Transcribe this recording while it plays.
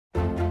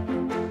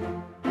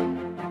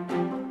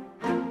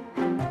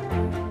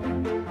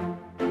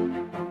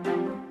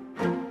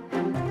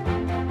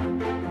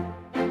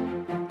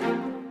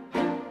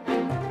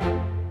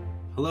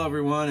Hello,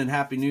 everyone, and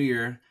Happy New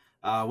Year.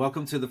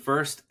 Welcome to the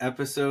first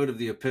episode of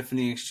the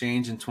Epiphany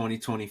Exchange in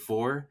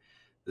 2024.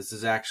 This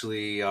is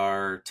actually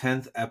our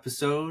 10th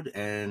episode,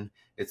 and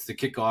it's the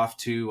kickoff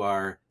to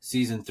our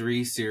Season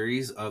 3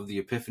 series of the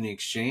Epiphany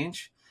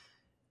Exchange.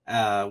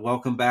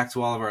 Welcome back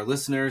to all of our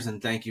listeners,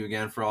 and thank you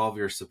again for all of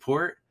your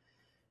support.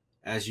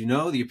 As you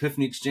know, the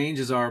Epiphany Exchange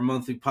is our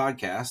monthly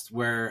podcast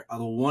where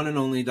the one and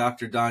only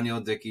Dr.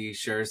 Dickey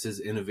shares his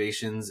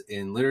innovations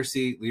in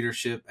literacy,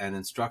 leadership, and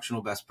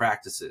instructional best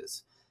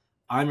practices.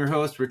 I'm your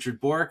host, Richard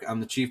Bork.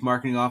 I'm the Chief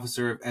Marketing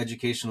Officer of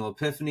Educational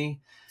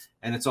Epiphany,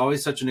 and it's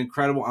always such an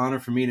incredible honor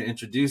for me to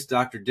introduce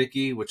Dr.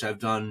 Dickey, which I've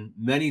done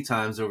many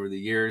times over the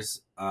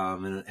years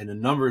in a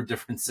number of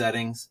different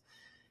settings.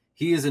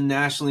 He is a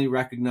nationally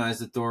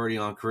recognized authority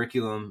on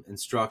curriculum,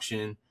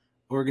 instruction,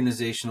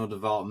 organizational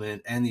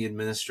development, and the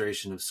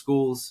administration of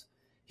schools.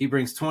 He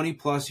brings 20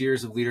 plus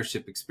years of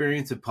leadership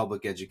experience in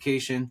public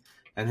education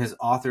and has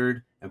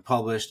authored and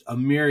published a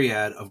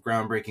myriad of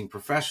groundbreaking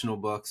professional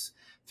books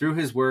through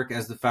his work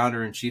as the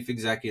founder and chief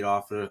executive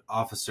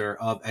officer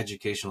of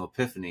Educational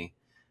Epiphany.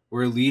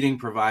 We're a leading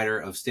provider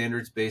of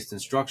standards-based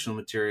instructional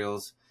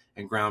materials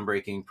and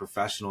groundbreaking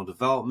professional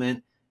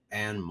development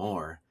and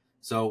more.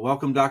 So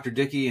welcome, Dr.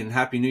 Dickey, and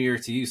Happy New Year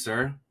to you,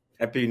 sir.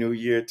 Happy New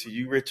Year to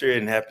you, Richard,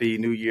 and Happy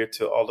New Year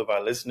to all of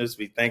our listeners.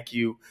 We thank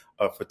you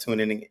for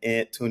tuning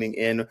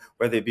in,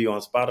 whether it be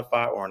on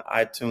Spotify or on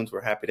iTunes.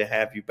 We're happy to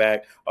have you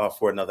back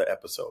for another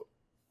episode.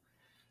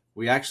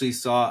 We actually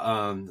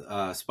saw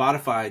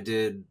Spotify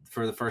did,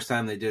 for the first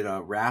time, they did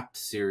a Wrapped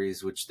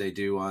series, which they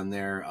do on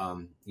their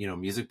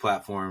music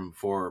platform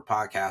for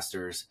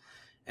podcasters.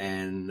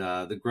 And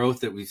the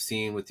growth that we've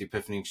seen with the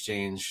Epiphany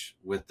Exchange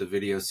with the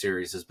video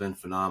series has been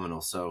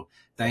phenomenal. So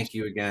thank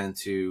you again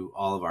to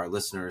all of our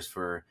listeners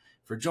for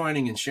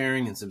joining and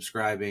sharing and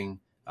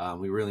subscribing.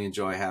 We really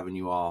enjoy having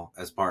you all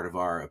as part of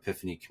our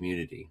Epiphany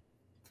community.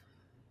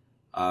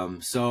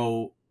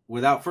 So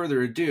without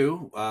further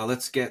ado,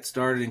 let's get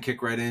started and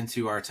kick right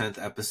into our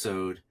 10th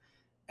episode.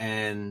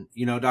 And,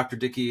 Dr.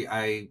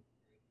 Dickey,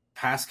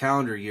 past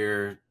calendar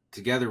year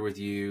together with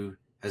you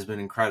has been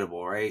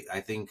incredible, right? I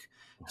think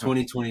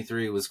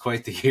 2023 was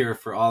quite the year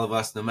for all of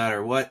us, no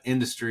matter what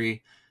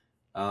industry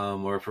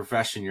or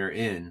profession you're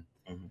in.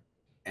 Mm-hmm.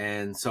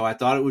 And so I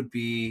thought it would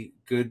be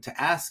good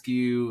to ask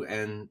you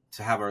and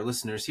to have our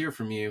listeners hear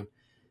from you,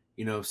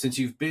 since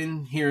you've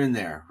been here and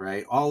there,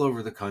 right, all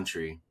over the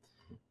country,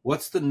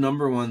 what's the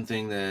number one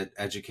thing that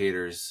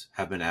educators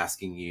have been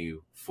asking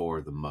you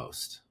for the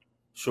most?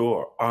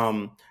 Sure.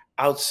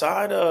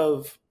 Outside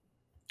of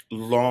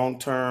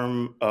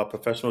long-term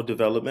professional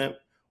development,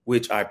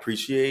 which I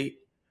appreciate,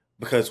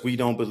 because we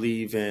don't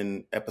believe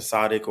in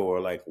episodic or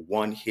like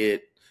one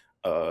hit,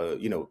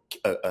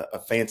 a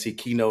fancy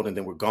keynote and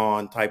then we're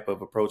gone type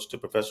of approach to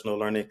professional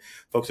learning.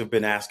 Folks have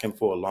been asking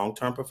for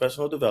long-term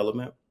professional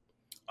development.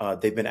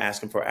 They've been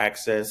asking for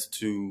access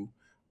to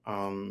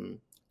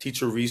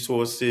teacher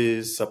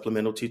resources,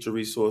 supplemental teacher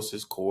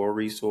resources, core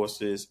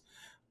resources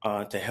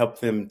to help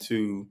them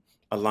to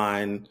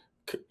align,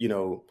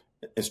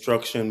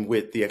 instruction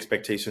with the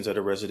expectations that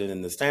are resident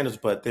in the standards.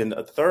 But then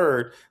a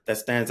third that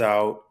stands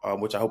out,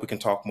 which I hope we can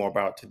talk more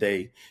about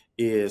today,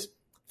 is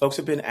folks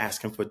have been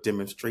asking for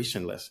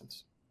demonstration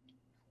lessons.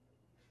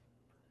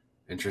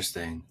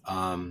 Interesting.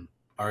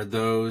 Are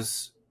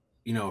those,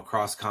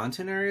 across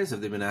content areas?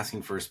 Have they been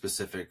asking for a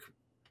specific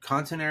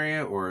content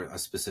area or a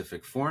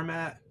specific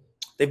format?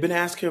 They've been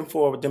asking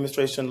for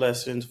demonstration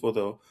lessons for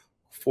the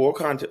four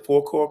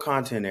core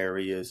content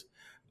areas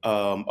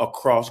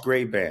across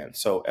grade bands.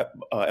 So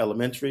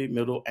elementary,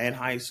 middle, and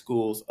high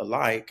schools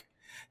alike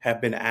have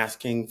been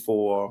asking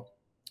for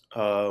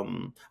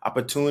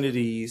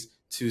opportunities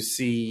to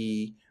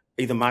see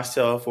either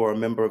myself or a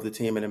member of the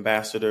team, an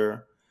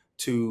ambassador,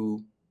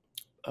 to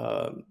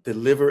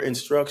deliver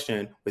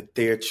instruction with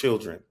their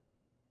children.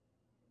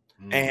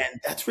 And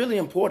that's really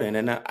important.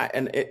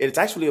 And it's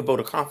actually a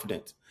vote of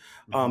confidence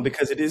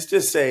because it is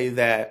to say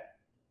that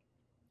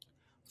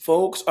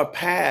folks are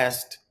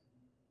past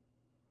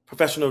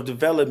professional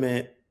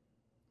development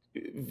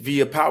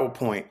via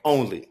PowerPoint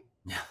only.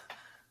 Yeah.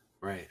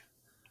 Right.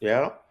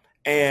 Yeah.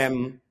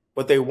 And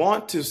what they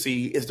want to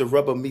see is the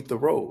rubber meet the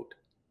road.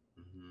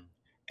 Mm-hmm.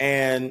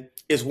 And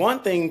it's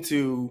one thing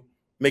to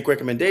make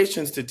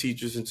recommendations to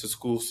teachers and to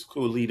school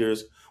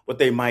leaders, what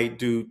they might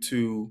do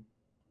to,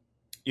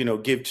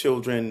 give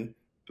children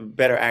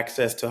better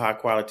access to high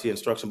quality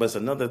instruction, but it's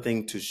another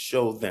thing to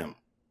show them.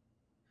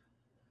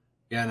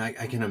 Yeah. And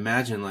I can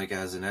imagine, like,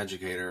 as an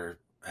educator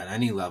at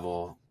any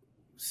level,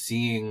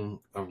 seeing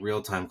a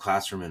real-time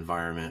classroom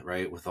environment,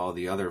 right, with all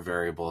the other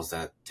variables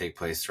that take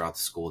place throughout the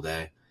school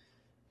day,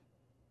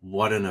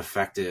 what an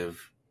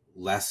effective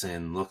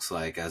lesson looks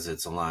like as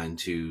it's aligned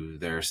to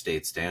their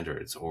state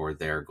standards or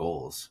their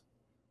goals.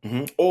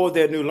 Mm-hmm. Or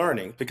their new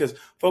learning, because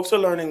folks are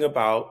learning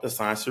about the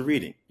science of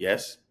reading,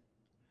 yes?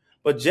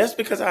 But just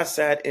because I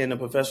sat in a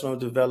professional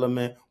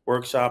development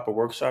workshop or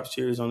workshop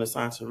series on the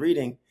science of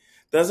reading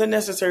doesn't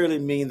necessarily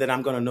mean that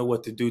I'm going to know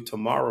what to do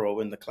tomorrow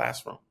in the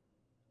classroom.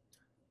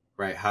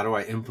 Right. How do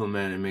I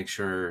implement and make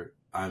sure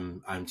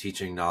I'm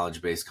teaching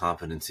knowledge-based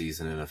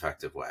competencies in an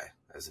effective way,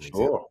 as an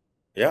example. Sure.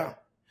 Yeah.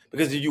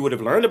 Because you would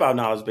have learned about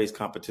knowledge-based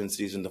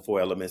competencies in the four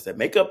elements that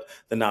make up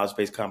the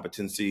knowledge-based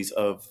competencies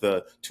of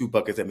the two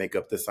buckets that make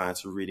up the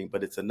science of reading.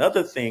 But it's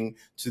another thing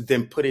to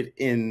then put it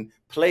in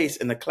place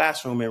in the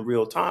classroom in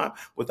real time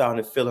without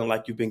it feeling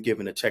like you've been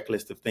given a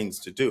checklist of things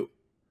to do.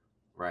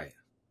 Right.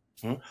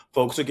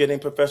 Folks are getting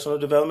professional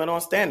development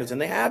on standards, and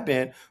they have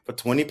been for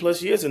 20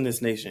 plus years in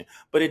this nation.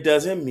 But it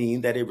doesn't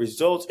mean that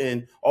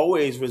it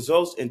always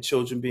results in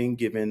children being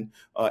given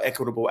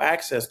equitable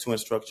access to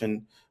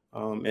instruction,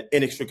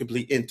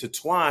 inextricably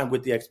intertwined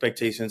with the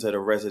expectations that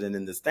are resident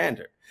in the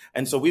standard.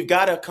 And so we've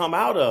got to come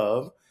out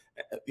of,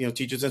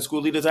 teachers and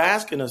school leaders are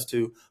asking us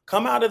to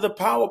come out of the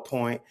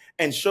PowerPoint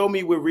and show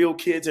me with real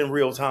kids in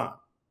real time.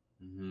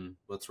 Mm-hmm.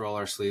 Let's roll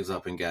our sleeves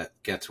up and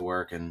get to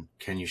work. And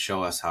can you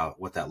show us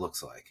what that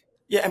looks like?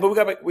 Yeah,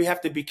 but we have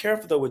to be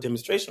careful though with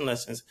demonstration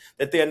lessons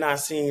that they're not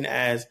seen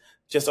as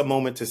just a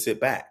moment to sit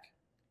back,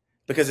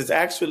 because it's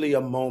actually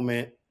a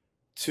moment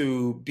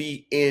to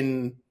be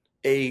in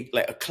a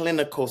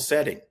clinical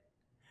setting.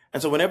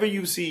 And so whenever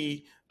you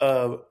see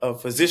a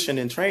physician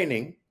in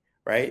training,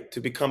 right, to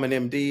become an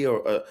MD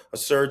or a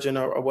surgeon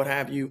or what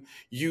have you,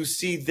 you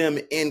see them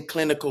in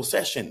clinical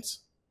sessions.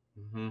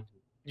 Mm-hmm.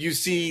 You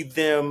see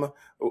them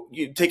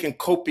taking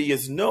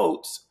copious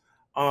notes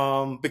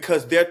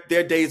because their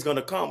day is going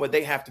to come where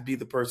they have to be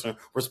the person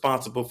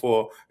responsible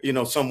for,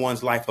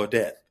 someone's life or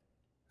death.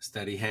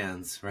 Steady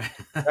hands, right?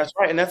 That's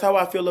right. And that's how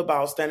I feel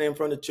about standing in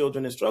front of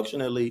children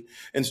instructionally.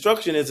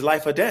 Instruction is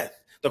life or death.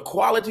 The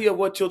quality of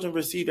what children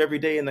receive every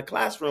day in the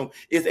classroom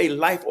is a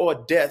life or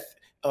death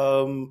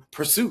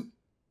pursuit.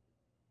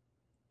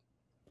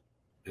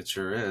 It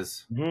sure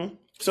is. Mm-hmm.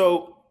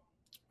 So,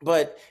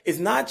 but it's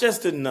not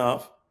just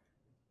enough.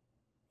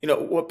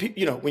 When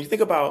you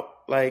think about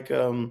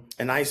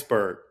an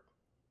iceberg,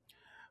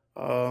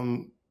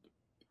 I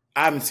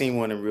haven't seen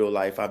one in real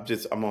life.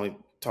 I'm only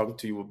talking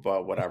to you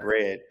about what I've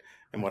read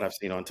and what I've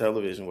seen on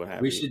television. What have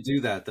you? We should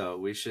do that though.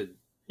 We should.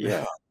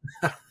 Yeah.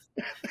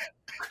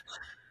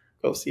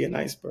 Go see an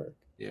iceberg.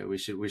 Yeah, we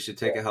should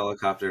take a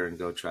helicopter and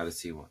go try to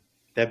see one.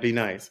 That'd be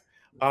nice.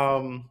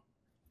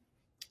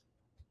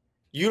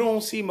 You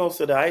don't see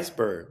most of the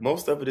iceberg.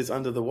 Most of it is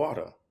under the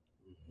water.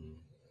 Mm-hmm.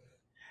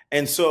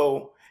 And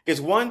so it's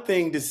one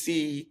thing to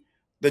see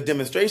the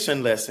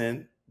demonstration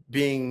lesson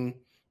being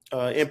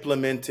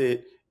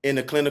implemented in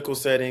a clinical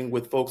setting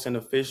with folks in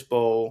a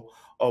fishbowl,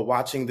 or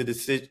watching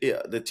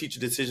the teacher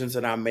decisions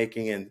that I'm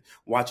making and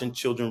watching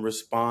children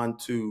respond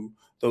to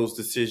those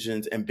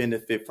decisions and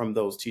benefit from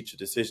those teacher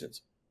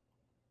decisions.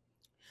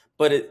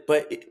 But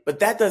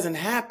that doesn't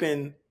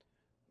happen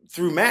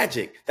through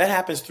magic. That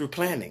happens through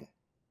planning.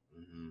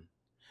 Mm-hmm.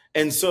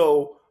 And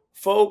so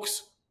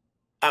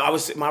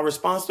my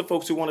response to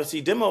folks who want to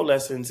see demo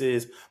lessons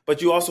is, but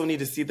you also need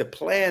to see the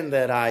plan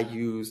that I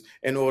use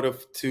in order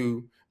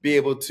to be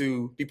able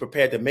to be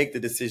prepared to make the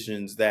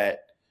decisions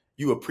that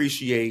you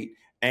appreciate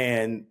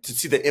and to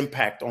see the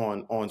impact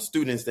on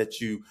students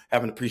that you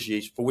have an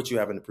appreciation for, which you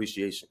have an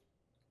appreciation.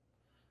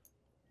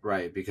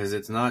 Right, because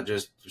it's not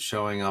just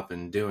showing up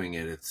and doing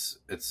it. It's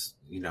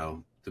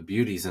the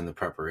beauty's in the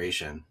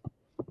preparation.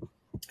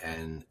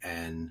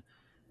 And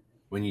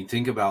when you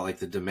think about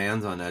the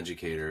demands on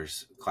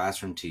educators,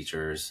 classroom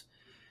teachers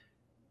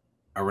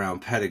around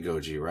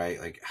pedagogy,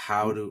 right?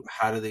 How do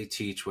they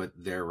teach what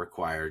they're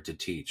required to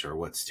teach or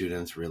what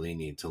students really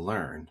need to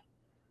learn?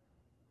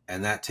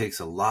 And that takes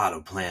a lot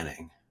of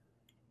planning.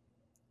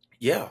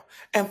 Yeah.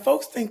 And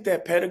folks think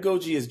that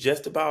pedagogy is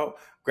just about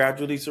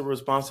gradual release of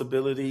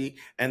responsibility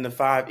and the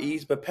 5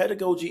 E's, but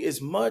pedagogy is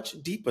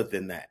much deeper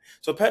than that.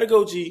 So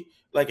pedagogy,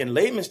 in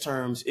layman's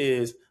terms,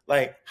 is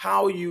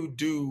how you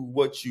do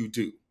what you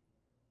do,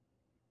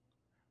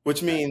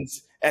 which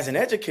means as an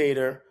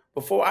educator,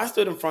 before I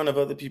stood in front of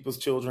other people's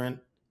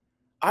children,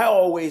 I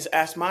always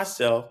asked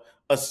myself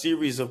a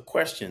series of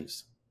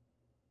questions.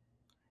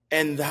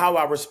 And how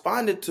I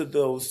responded to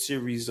those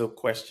series of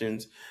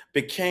questions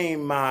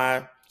became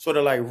my sort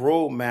of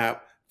roadmap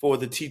for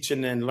the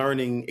teaching and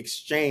learning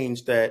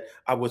exchange that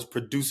I was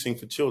producing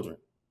for children.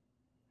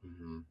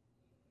 Mm-hmm.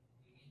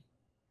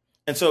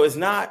 And so it's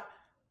not,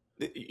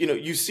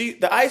 you see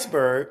the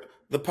iceberg,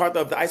 the part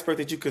of the iceberg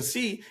that you can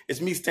see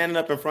is me standing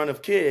up in front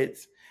of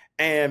kids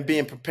and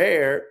being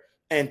prepared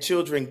and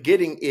children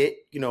getting it,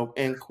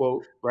 end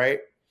quote, right?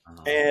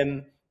 Uh-huh.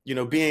 And,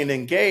 being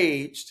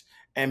engaged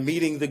and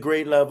meeting the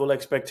grade level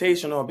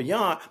expectation or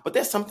beyond, but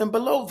there's something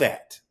below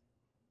that.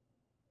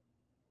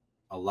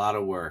 A lot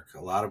of work,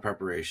 a lot of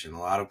preparation, a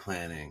lot of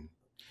planning.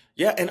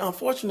 Yeah, and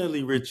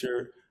unfortunately,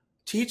 Richard,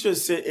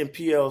 teachers sit in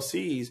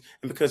PLCs,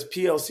 and because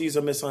PLCs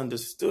are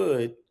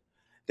misunderstood,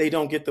 they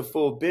don't get the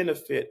full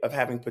benefit of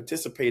having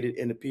participated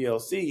in the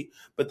PLC,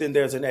 but then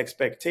there's an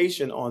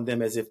expectation on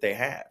them as if they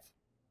have.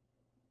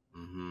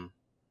 Mm-hmm.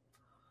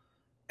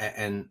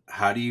 And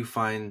how do you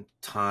find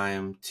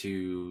time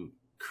to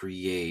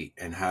create,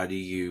 and how do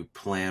you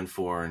plan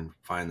for and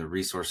find the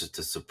resources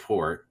to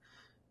support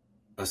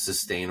a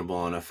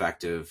sustainable and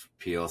effective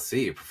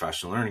PLC, a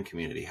professional learning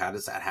community? How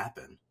does that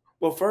happen?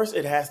 Well, first,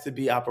 it has to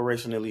be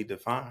operationally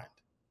defined.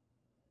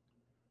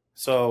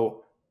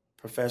 So,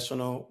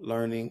 professional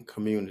learning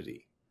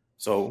community.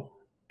 So,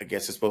 I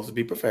guess it's supposed to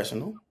be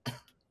professional,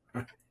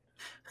 right?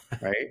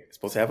 It's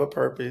supposed to have a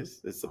purpose.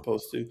 It's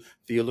supposed to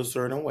feel a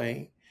certain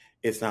way.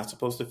 It's not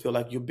supposed to feel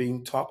like you're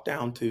being talked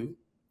down to.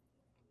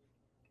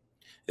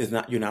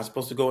 You're not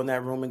supposed to go in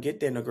that room and get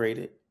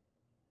denigrated.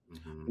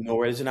 Mm-hmm.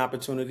 Nor is an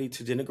opportunity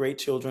to denigrate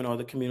children or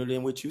the community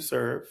in which you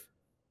serve.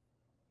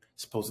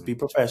 It's supposed to be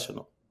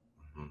professional.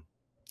 Mm-hmm.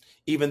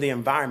 Even the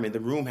environment, the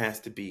room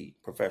has to be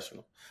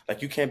professional.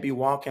 Like you can't be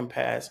walking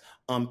past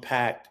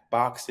unpacked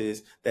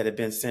boxes that have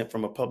been sent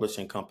from a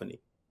publishing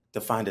company to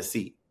find a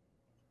seat.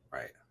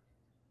 Right.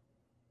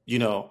 You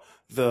know,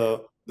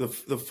 the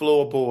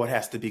floorboard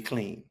has to be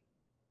clean.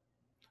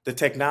 The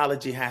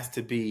technology has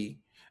to be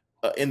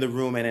in the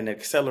room and an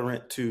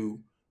accelerant to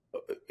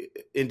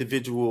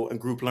individual and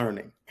group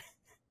learning.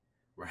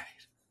 Right.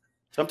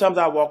 Sometimes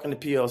I walk into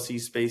PLC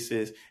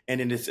spaces and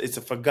then it's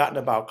a forgotten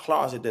about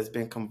closet that's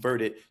been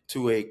converted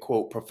to a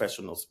quote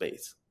professional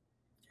space.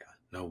 Yeah.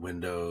 No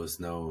windows,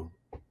 no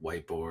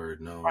whiteboard,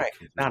 no Right.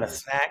 Not a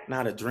computers. snack,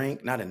 not a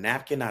drink, not a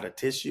napkin, not a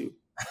tissue.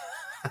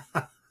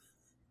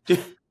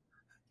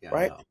 Yeah,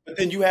 Right. no. But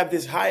then you have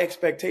this high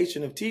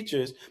expectation of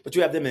teachers, but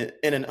you have them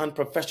in an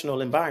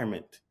unprofessional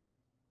environment.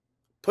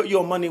 Put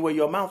your money where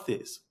your mouth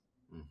is.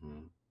 Mm-hmm.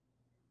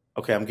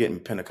 Okay, I'm getting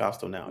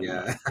Pentecostal now.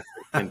 Yeah.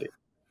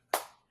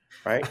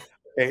 Right.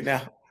 Okay,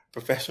 now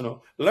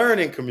professional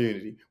learning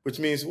community, which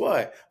means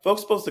what? Folks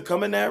supposed to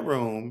come in that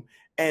room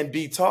and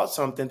be taught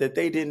something that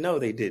they didn't know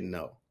they didn't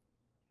know.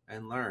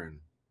 And learn.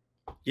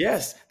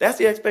 Yes, that's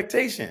the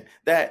expectation,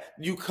 that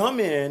you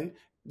come in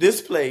this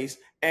place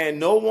and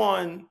no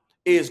one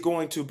is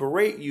going to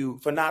berate you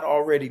for not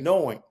already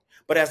knowing.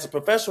 But as a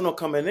professional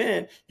coming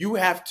in, you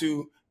have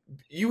to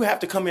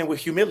come in with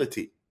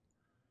humility.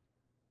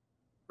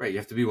 Right. You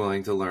have to be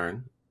willing to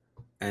learn.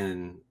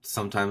 And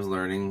sometimes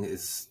learning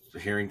is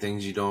hearing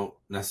things you don't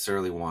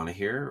necessarily want to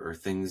hear, or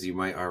things you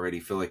might already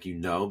feel like you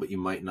know, but you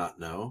might not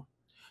know.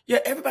 Yeah,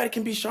 everybody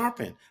can be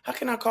sharpened. How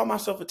can I call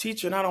myself a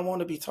teacher and I don't want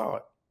to be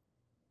taught?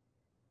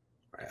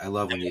 Right. I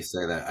love when you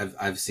say that.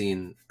 I've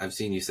seen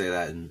you say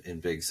that in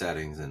big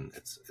settings, and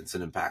it's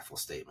an impactful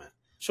statement.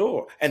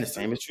 Sure. And the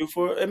same is true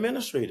for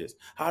administrators.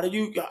 How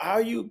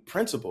are you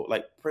principal,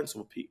 like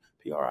principal, Princ,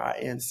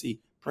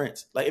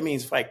 Prince? Like it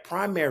means like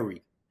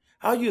primary.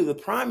 How are you the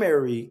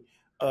primary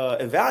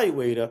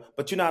evaluator,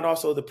 but you're not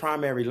also the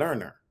primary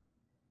learner?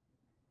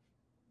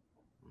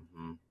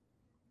 Mm-hmm.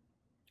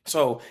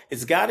 So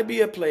it's got to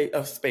be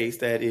a space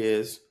that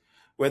is,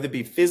 whether it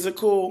be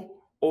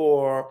physical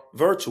or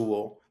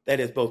virtual, that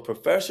is both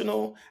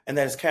professional and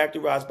that is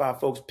characterized by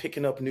folks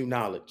picking up new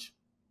knowledge.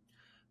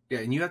 Yeah,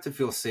 and you have to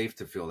feel safe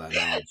to feel that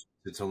knowledge,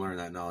 to learn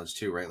that knowledge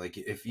too, right? Like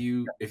if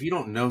you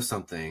don't know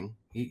something,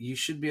 you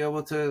should be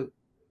able to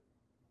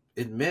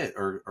admit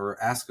or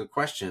ask a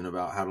question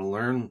about how to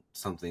learn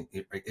something.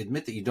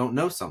 Admit that you don't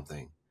know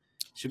something.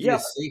 It should be Yeah,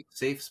 a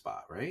safe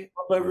spot, right?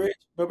 but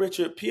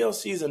Richard,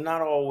 PLCs are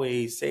not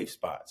always safe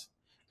spots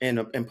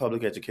in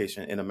public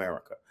education in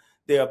America.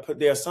 There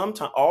are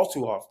sometimes, all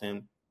too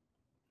often,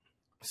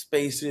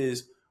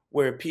 spaces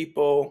where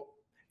people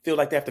feel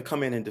like they have to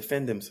come in and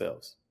defend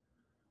themselves.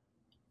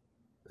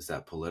 Is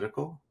that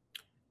political?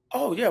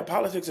 Oh yeah,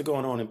 politics are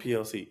going on in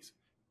PLCs,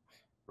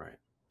 Right.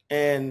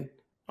 and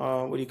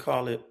what do you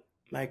call it?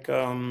 Like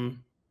those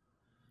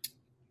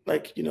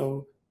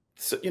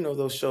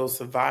shows,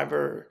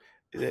 Survivor,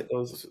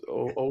 those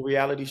old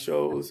reality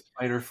shows.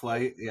 Fight or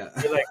flight. Yeah.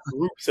 They're like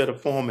groups that are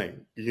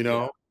forming,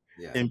 Yeah.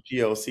 in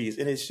PLCs,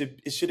 and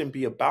it shouldn't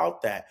be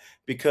about that,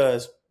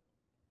 because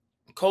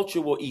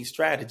culture will eat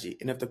strategy,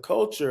 and if the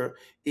culture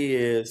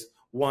is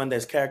one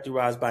that's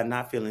characterized by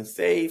not feeling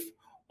safe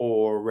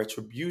or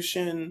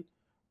retribution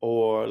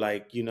or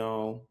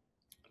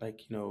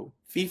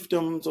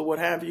fiefdoms or what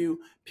have you,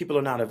 people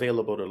are not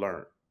available to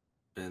learn.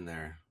 Been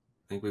there.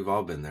 I think we've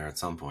all been there at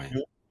some point.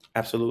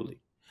 Absolutely.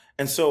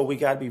 And so we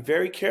got to be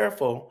very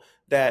careful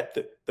that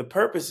the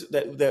purpose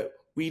that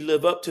we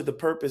live up to the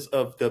purpose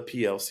of the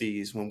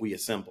PLCs when we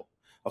assemble.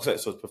 Okay,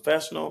 so it's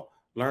professional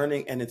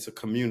learning and it's a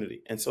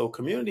community. And so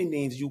community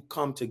means you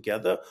come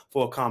together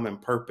for a common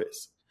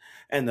purpose.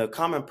 And the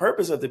common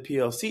purpose of the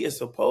PLC is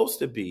supposed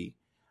to be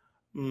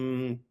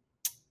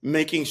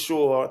making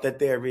sure that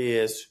there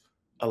is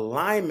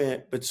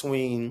alignment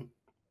between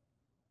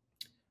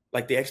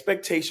like the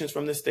expectations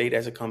from the state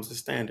as it comes to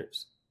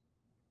standards.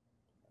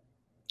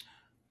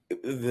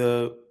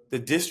 The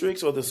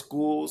districts or the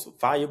schools'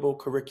 viable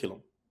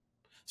curriculum.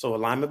 So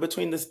alignment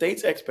between the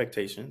state's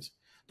expectations,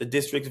 the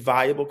district's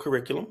viable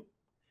curriculum,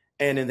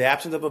 and in the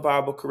absence of a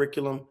viable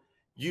curriculum,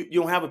 you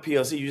don't have a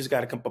PLC. You just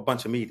got to come up a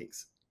bunch of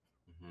meetings,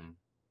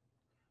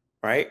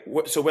 right?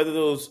 So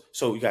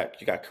you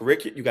got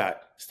curriculum, you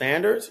got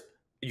standards,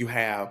 you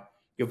have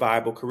your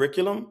viable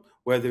curriculum,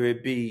 whether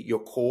it be your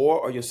core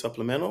or your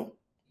supplemental,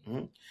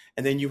 and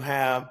then you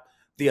have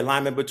the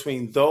alignment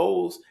between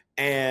those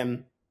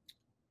and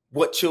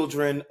what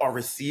children are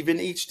receiving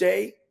each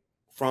day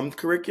from the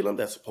curriculum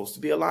that's supposed to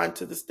be aligned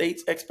to the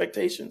state's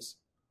expectations.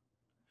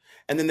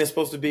 And then there's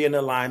supposed to be an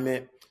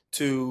alignment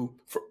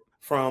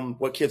from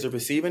what kids are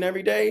receiving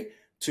every day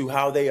to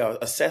how they are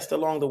assessed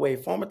along the way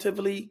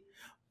formatively,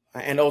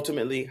 and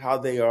ultimately how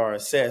they are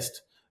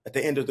assessed at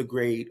the end of the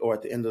grade or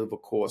at the end of a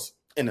course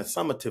in a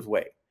summative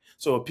way.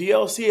 So a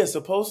PLC is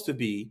supposed to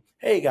be,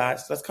 hey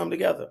guys, let's come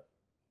together.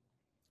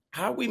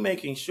 How are we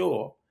making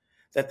sure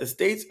that the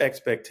state's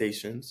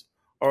expectations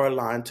are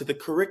aligned to the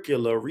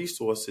curricular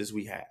resources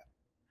we have,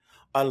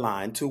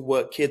 aligned to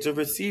what kids are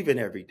receiving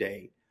every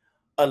day,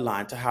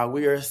 aligned to how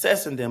we are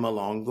assessing them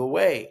along the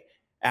way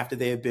after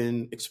they have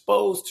been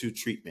exposed to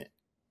treatment,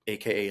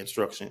 aka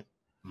instruction?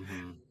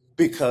 Mm-hmm.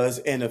 Because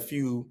in a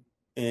few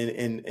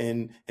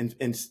in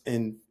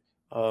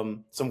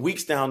some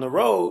weeks down the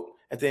road,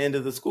 at the end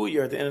of the school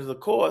year, at the end of the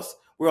course,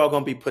 we're all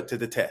going to be put to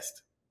the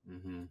test.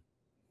 Mm-hmm.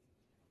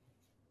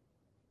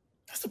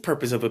 That's the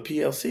purpose of a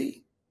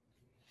PLC.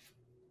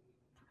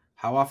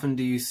 How often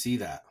do you see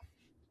that,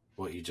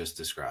 what you just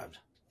described?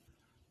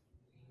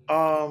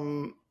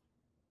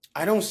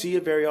 I don't see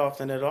it very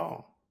often at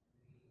all.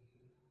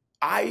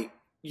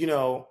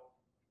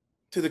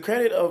 To the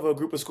credit of a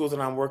group of schools that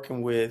I'm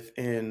working with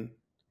in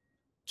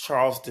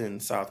Charleston,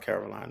 South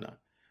Carolina,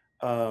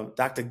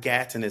 Dr.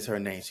 Gatton is her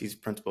name. She's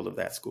principal of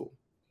that school.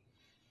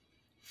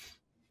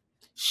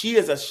 She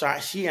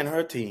and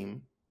her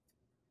team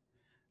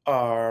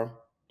are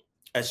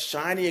a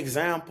shiny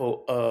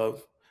example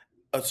of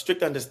a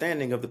strict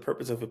understanding of the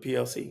purpose of a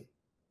PLC.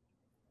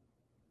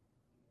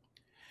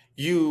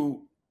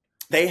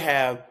 They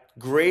have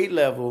grade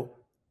level,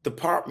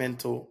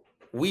 departmental,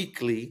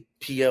 weekly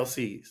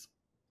PLCs.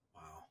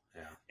 Wow.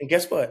 Yeah. And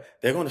guess what?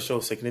 They're going to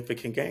show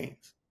significant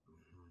gains.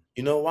 Mm-hmm.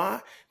 You know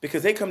why?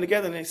 Because they come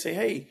together and they say,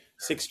 hey,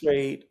 sixth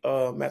grade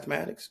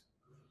mathematics,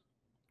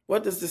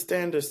 what does the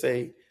standard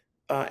say?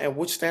 And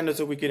which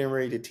standards are we getting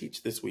ready to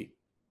teach this week?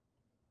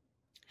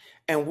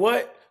 And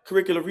what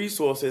curricular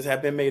resources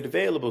have been made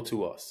available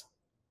to us?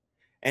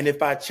 And if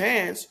by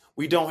chance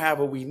we don't have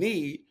what we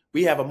need,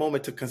 we have a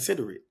moment to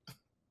consider it,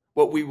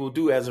 what we will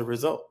do as a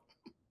result.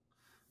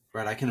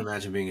 Right. I can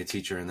imagine being a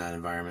teacher in that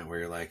environment where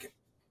you're like,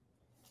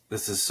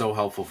 this is so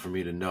helpful for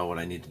me to know what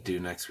I need to do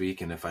next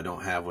week. And if I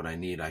don't have what I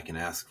need, I can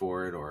ask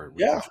for it, or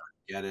we can try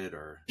to get it,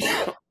 or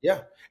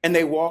yeah. And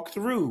they walk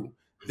through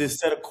this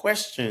set of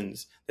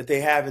questions that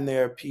they have in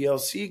their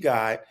PLC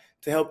guide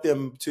to help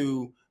them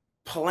to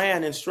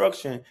plan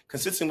instruction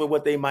consistent with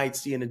what they might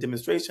see in a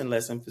demonstration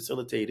lesson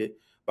facilitated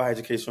by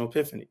Educational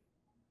Epiphany.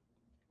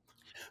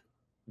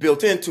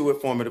 Built into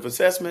it, formative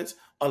assessments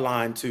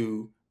aligned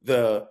to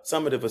the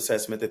summative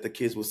assessment that the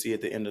kids will see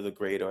at the end of the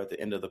grade or at the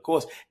end of the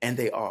course. And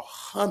they are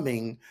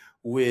humming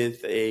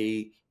with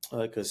a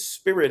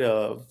spirit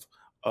of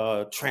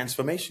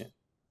transformation.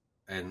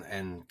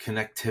 And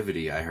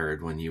connectivity, I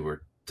heard when you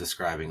were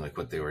describing like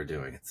what they were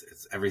doing.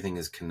 It's everything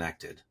is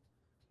connected.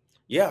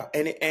 Yeah.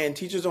 And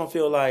teachers don't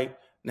feel like,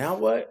 now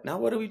what? Now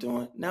what are we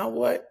doing? Now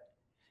what?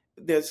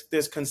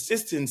 There's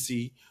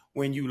consistency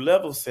when you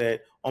level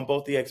set on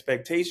both the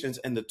expectations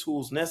and the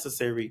tools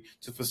necessary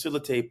to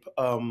facilitate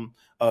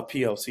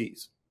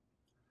PLCs.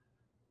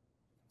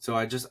 So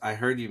I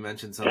heard you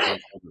mention something called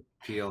the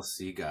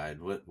PLC guide.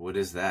 What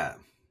is that?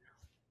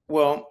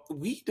 Well,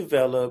 we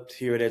developed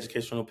here at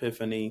Educational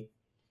Epiphany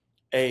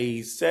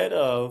a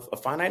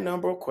finite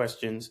number of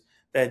questions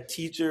that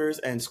teachers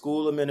and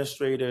school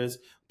administrators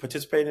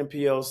participating in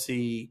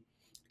PLC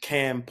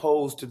can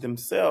pose to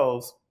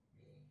themselves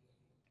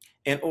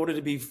in order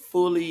to be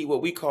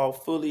what we call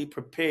fully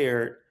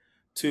prepared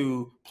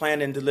to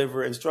plan and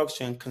deliver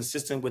instruction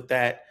consistent with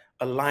that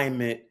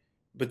alignment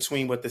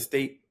between what the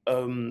state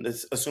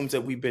assumes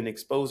that we've been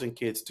exposing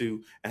kids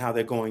to and how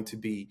they're going to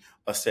be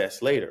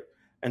assessed later.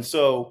 And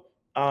so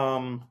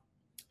I'll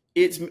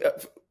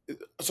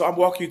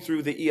walk you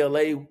through the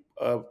ELA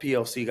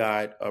PLC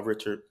guide,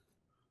 Richard,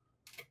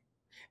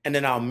 and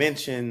then I'll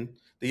mention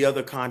the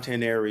other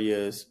content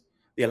areas,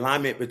 the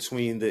alignment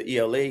between the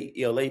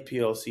ELA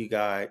PLC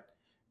guide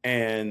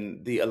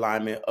and the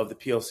alignment of the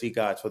PLC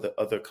guides for the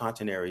other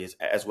content areas,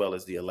 as well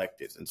as the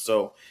electives. And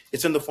so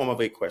it's in the form of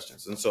 8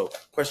 questions. And so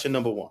question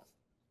number 1,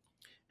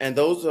 and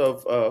those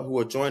who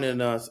are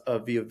joining us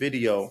via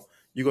video,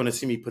 you're going to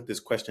see me put this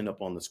question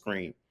up on the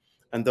screen.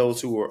 And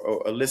those who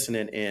are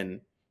listening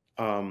in,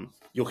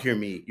 you'll hear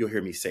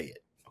me say it.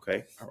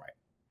 Okay. All right.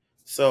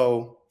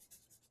 So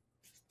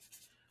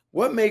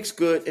what makes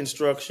good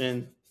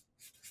instruction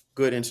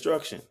good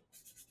instruction?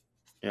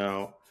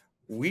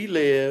 We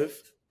live,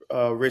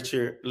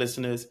 Richard,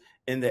 listeners,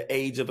 in the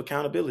age of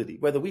accountability,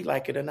 whether we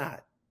like it or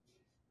not.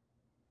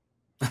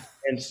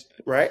 And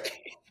right?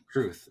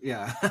 Truth.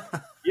 Yeah.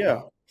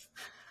 Yeah.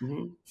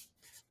 Mm-hmm.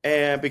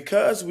 And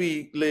because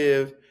we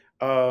live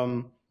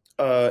in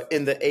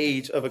the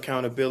age of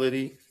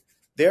accountability,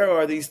 there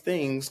are these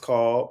things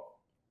called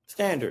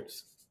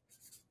standards.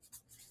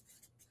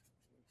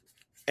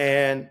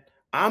 And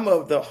I'm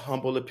of the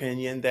humble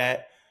opinion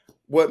that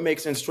what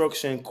makes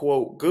instruction,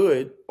 quote,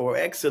 good or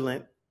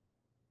excellent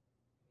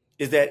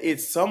is that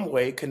it's some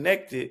way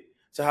connected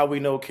to how we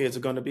know kids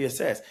are going to be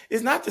assessed.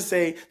 It's not to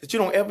say that you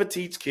don't ever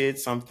teach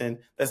kids something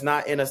that's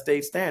not in a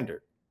state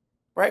standard.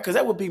 right? Because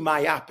that would be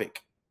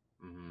myopic.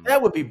 Mm-hmm.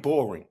 That would be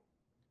boring.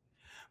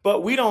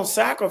 But we don't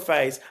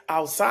sacrifice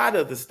outside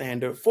of the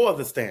standard for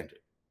the standard.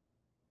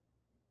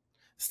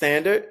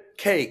 Standard,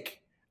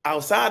 cake.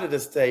 Outside of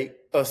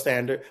the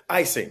standard,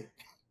 icing.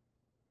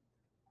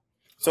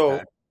 So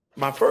Okay.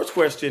 my first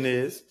question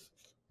is,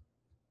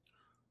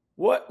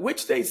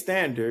 which state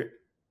standard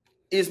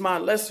is my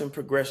lesson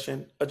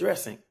progression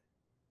addressing?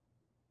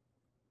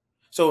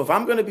 So if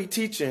I'm going to be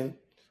teaching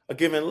a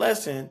given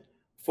lesson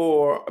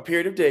for a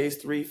period of days,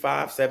 3,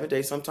 5, 7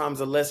 days, sometimes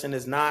a lesson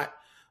is not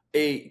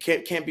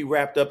can't be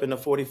wrapped up in a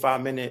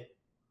 45-minute,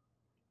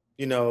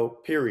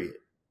 period,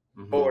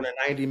 Mm-hmm. or in a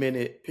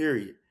 90-minute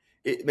period.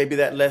 Maybe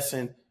that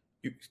lesson,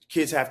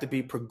 kids have to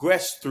be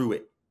progressed through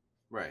it.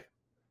 Right.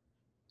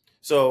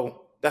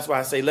 So that's why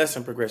I say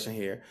lesson progression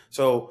here.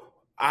 So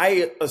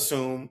I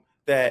assume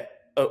that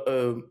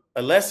a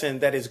lesson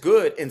that is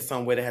good in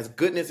some way, that has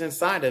goodness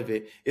inside of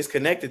it, is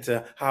connected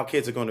to how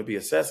kids are going to be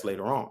assessed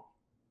later on.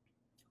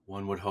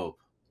 One would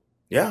hope.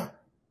 Yeah.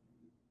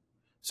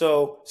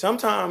 So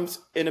sometimes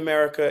in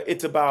America,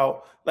 it's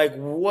about like,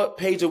 what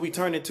page are we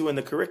turning to in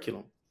the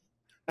curriculum?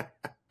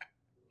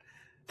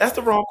 That's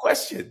the wrong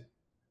question.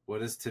 What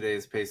does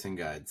today's pacing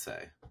guide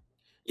say?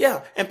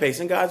 Yeah. And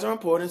pacing guides are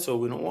important. So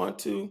we don't want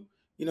to,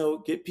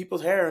 get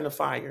people's hair in the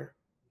fire.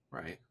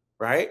 Right.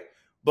 Right.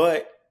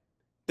 But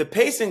the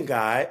pacing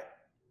guide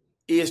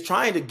is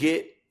trying to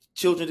get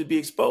children to be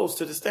exposed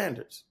to the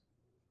standards.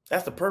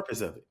 That's the purpose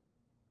of it.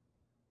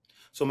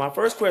 So my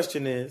first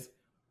question is,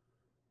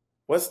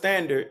 what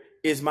standard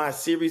is my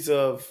series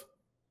of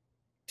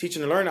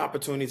teaching and learning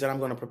opportunities that I'm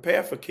going to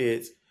prepare for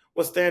kids?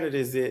 What standard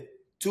is it?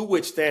 To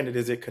which standard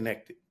is it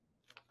connected?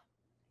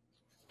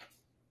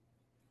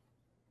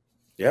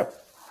 Yep.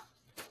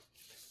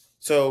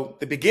 So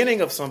the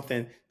beginning of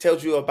something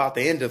tells you about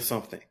the end of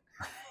something.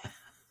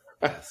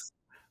 Yes.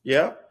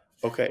 Yeah.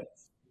 Okay.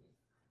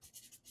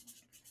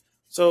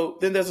 So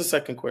then there's a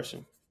second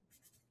question.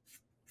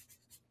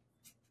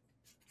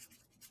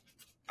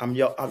 I'm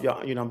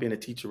being a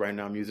teacher right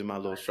now. I'm using my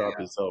little Sharpie,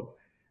 Yeah. so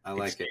I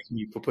like it.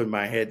 Me for putting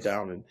my head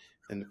down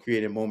and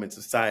creating moments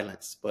of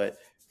silence. But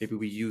maybe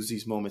we use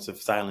these moments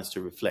of silence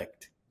to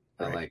reflect.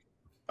 Right? I like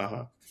it.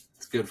 Uh-huh.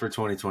 It's good for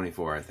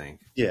 2024, I think.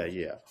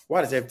 Yeah.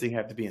 Why does everything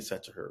have to be in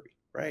such a hurry?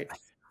 Right.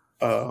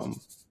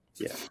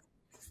 Yeah.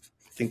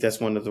 I think that's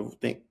one of the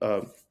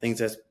things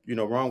that's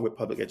wrong with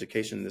public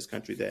education in this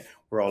country, that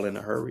we're all in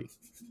a hurry.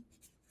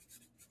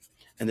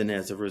 And then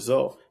as a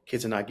result,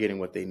 kids are not getting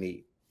what they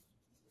need.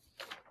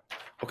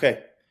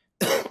 Okay.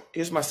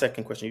 Here's my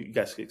second question. You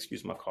guys can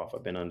excuse my cough.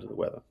 I've been under the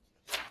weather.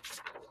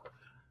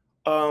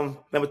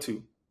 Number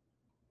 2,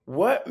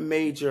 what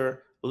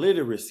major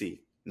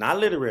literacy, not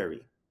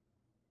literary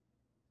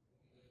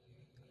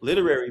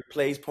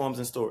plays, poems,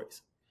 and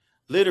stories,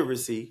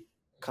 literacy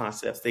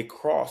concepts, they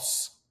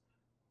cross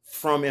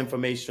from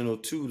informational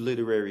to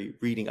literary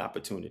reading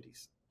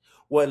opportunities?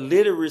 What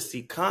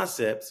literacy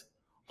concepts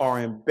are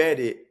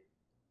embedded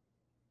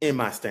in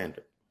my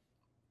standard?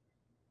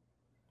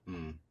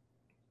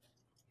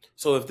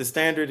 So if the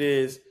standard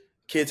is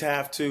kids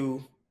have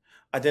to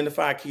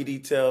identify key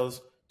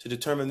details to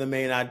determine the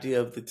main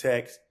idea of the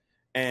text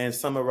and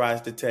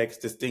summarize the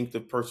text,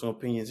 distinctive personal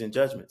opinions and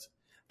judgments,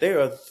 there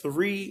are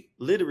 3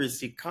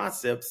 literacy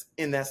concepts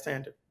in that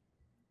standard.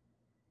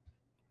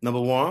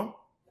 Number 1,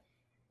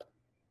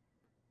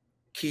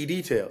 key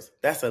details.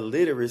 That's a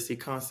literacy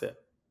concept.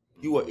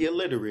 You are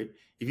illiterate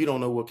if you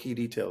don't know what key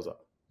details are.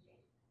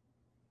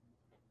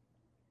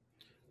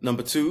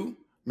 Number 2,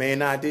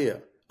 main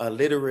idea, a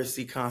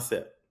literacy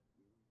concept.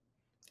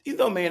 Even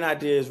though main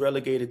idea is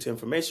relegated to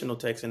informational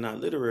text and not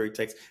literary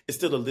text, it's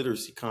still a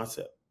literacy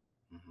concept.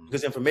 Mm-hmm.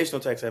 Because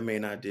informational texts have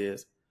main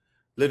ideas,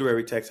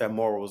 literary texts have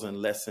morals and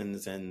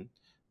lessons and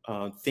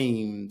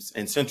themes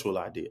and central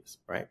ideas,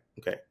 right?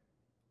 Okay.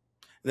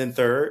 And then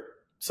 3rd,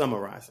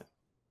 summarizing,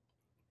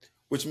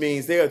 which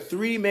means there are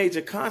 3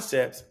 major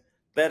concepts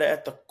that are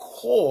at the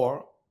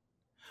core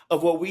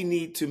of what we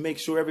need to make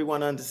sure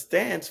everyone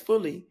understands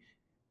fully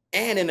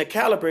and in a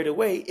calibrated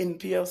way in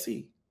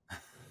PLC.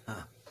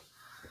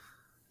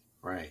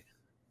 Right.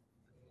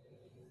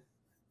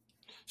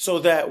 So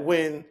that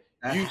when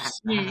you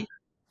see,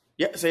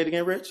 say it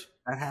again, Rich.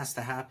 That has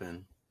to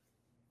happen.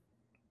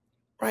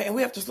 Right. And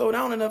we have to slow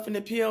down enough in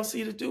the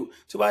PLC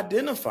to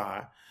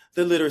identify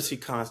the literacy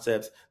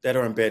concepts that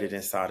are embedded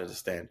inside of the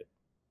standard.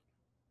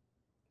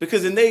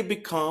 Because then they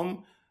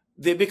become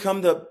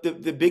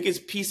the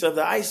biggest piece of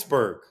the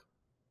iceberg.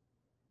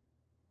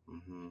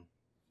 Mm-hmm.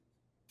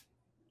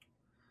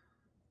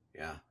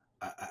 Yeah.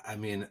 I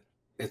mean,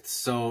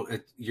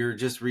 you're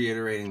just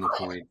reiterating the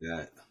point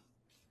that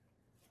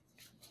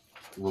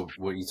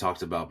what you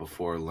talked about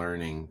before,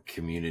 learning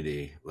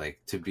community, like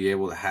to be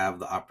able to have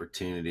the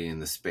opportunity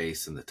and the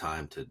space and the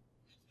time to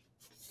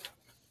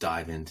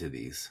dive into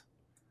these.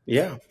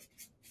 Yeah.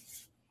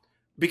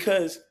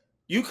 Because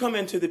you come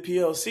into the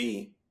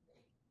PLC,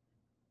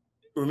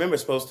 remember,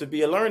 it's supposed to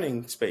be a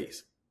learning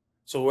space.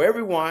 So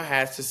everyone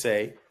has to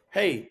say,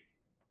 hey,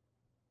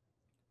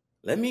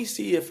 let me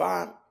see if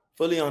I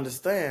fully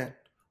understand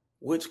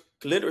which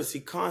literacy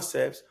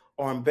concepts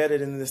are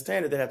embedded in the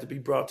standard that have to be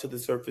brought to the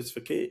surface for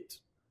kids.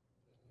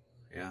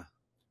 Yeah.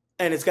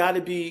 And it's got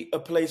to be a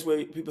place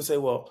where people say,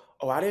 well,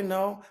 oh, I didn't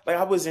know. Like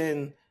I was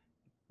in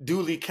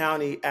Dooley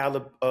County,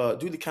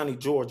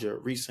 Georgia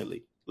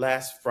recently,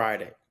 last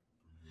Friday.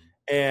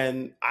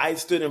 And I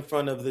stood in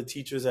front of the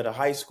teachers at a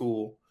high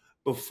school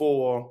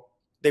before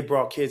they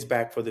brought kids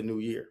back for the new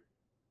year.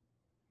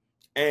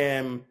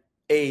 And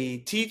a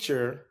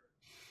teacher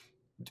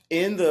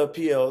in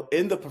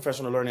the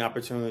professional learning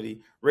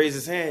opportunity raised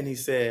his hand. He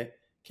said,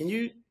 can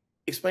you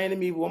explain to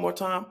me one more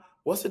time,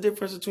 what's the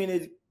difference between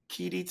a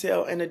key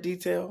detail and a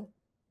detail?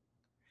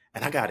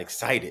 And I got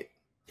excited.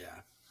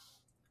 Yeah.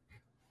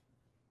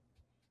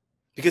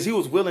 Because he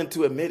was willing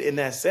to admit in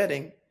that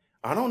setting,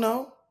 I don't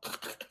know.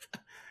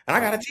 And I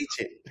got to teach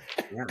it.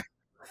 Yeah.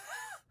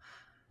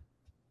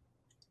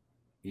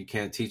 You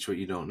can't teach what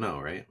you don't know,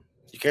 right?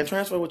 You can't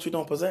transfer what you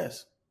don't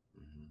possess.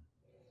 Mm-hmm.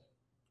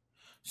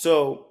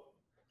 So,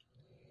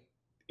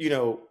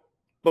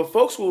 but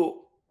folks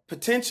will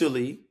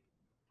potentially,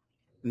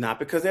 not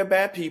because they're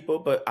bad people,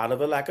 but out of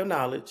a lack of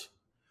knowledge,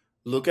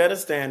 look at a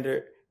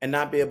standard and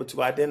not be able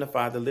to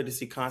identify the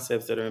literacy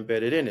concepts that are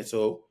embedded in it.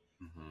 So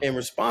in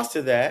response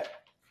to that,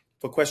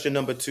 for question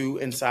number 2,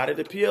 inside of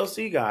the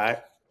PLC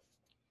guide,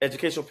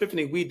 Educational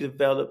Epiphany, we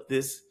developed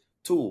this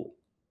tool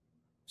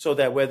so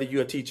that whether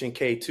you're teaching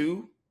K2,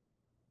 you're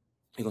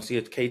going to see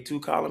a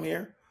K2 column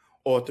here,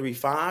 or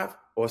 3.5,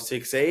 or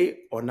 6.8,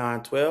 or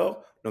 9.12,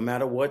 no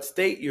matter what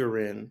state you're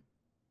in,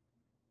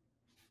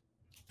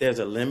 there's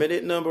a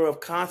limited number of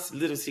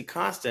literacy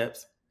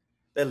concepts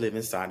that live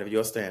inside of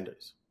your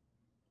standards.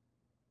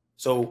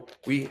 So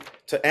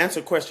to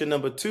answer question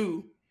number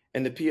 2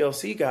 in the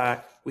PLC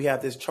guide, we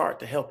have this chart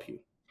to help you.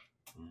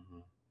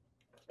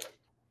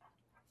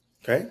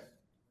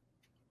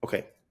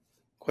 Okay.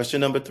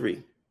 Question number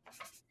 3.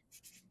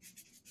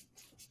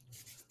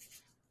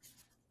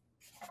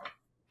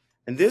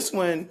 And this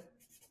one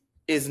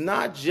is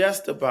not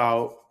just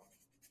about,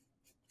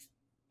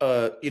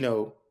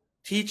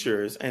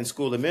 teachers and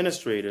school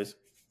administrators.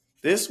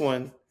 This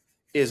one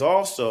is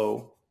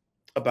also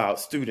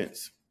about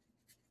students,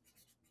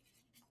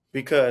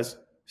 because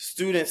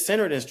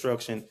student-centered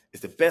instruction is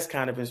the best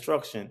kind of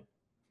instruction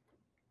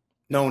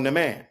known to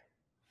man.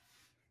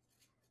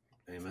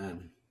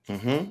 Amen.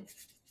 Mm-hmm.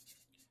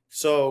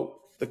 So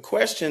the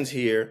questions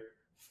here,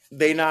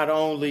 they not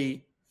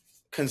only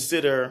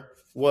consider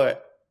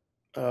what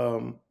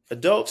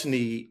adults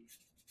need,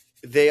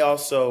 they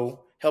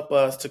also help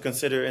us to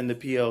consider in the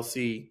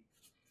PLC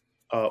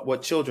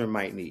what children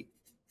might need.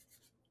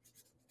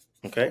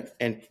 Okay,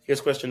 and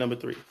here's question number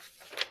 3.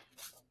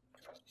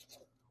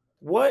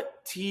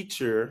 What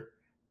teacher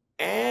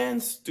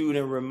and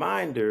student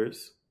knowledge,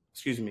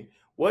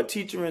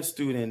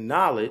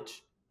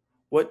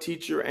 what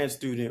teacher and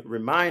student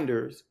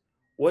reminders,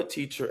 what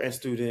teacher and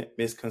student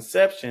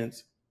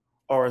misconceptions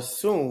are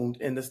assumed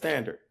in the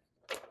standard?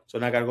 So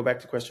now I got to go back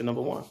to question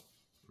number 1.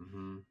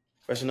 Mm-hmm.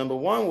 Question number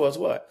 1 was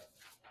what?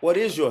 What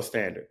is your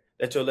standard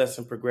that your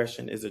lesson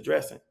progression is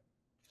addressing?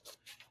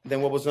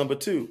 Then what was number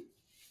 2?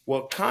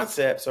 What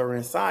concepts are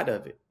inside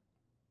of it?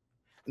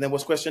 And then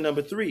what's question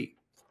number 3?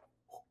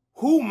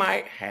 Who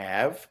might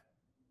have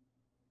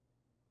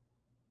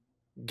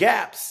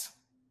gaps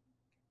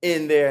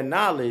in their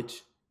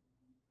knowledge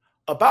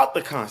about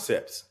the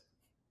concepts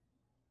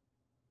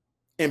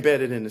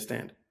embedded in the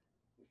standard?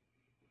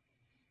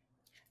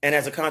 And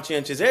as a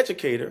conscientious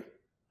educator,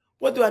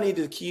 what do I need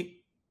to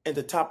keep at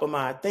the top of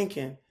my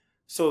thinking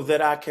so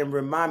that I can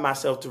remind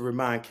myself to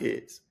remind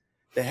kids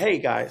that, hey,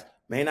 guys,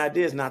 main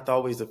idea is not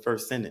always the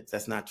first sentence.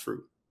 That's not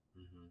true.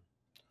 Mm-hmm.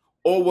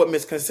 Or what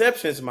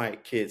misconceptions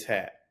might kids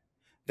have.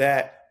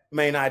 That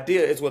main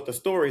idea is what the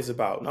story is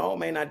about. No,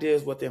 main idea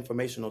is what the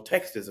informational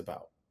text is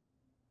about.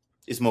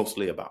 It's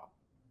mostly about.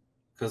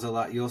 Because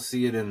you'll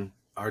see it in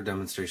our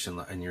demonstration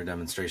and your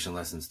demonstration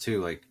lessons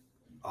too. Like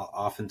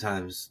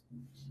oftentimes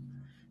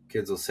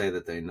kids will say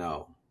that they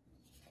know.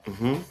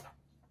 Mm-hmm.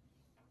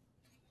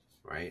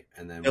 Right?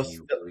 And then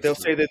they'll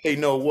say that they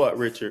know what,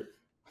 Richard?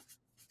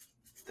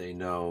 They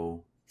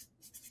know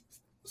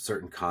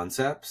certain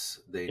concepts.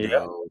 They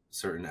know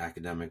certain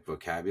academic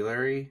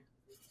vocabulary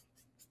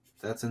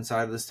that's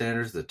inside of the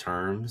standards, the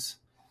terms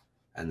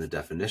and the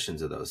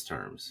definitions of those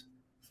terms.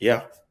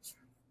 Yeah.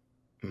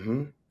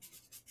 Mm-hmm.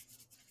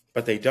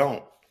 But they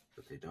don't.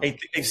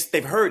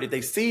 They've heard it.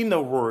 They've seen the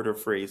word or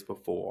phrase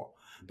before,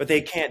 but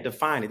they can't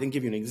define it. They can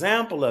give you an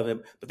example of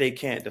it, but they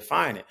can't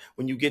define it.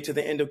 When you get to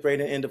the end of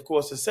grade and end of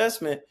course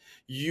assessment,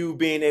 you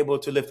being able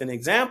to lift an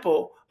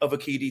example of a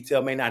key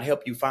detail may not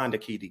help you find a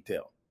key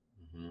detail.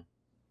 Mm-hmm.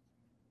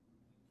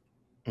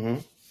 Mm-hmm.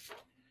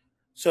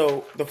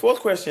 So the 4th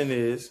question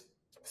is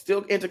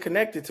still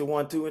interconnected to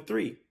 1, 2, and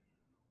 3.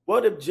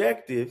 What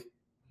objective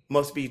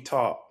must be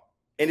taught?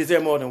 And is there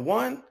more than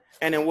one?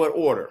 And in what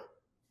order?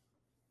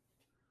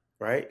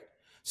 Right?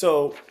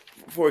 So,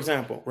 for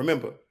example,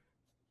 remember,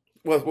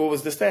 what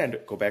was the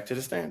standard? Go back to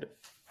the standard.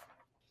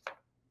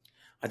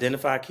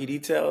 Identify key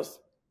details,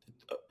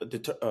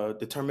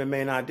 determine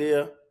main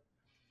idea,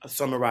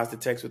 summarize the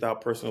text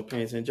without personal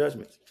opinions and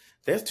judgments.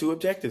 There's two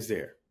objectives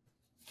there.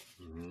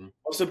 Mm-hmm.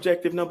 What's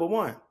objective number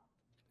one?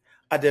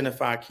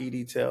 Identify key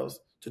details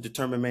to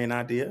determine main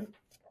idea.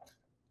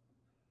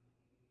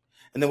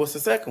 And then what's the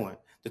second one?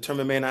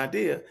 Determine main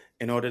idea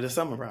in order to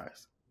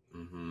summarize.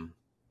 Mm-hmm.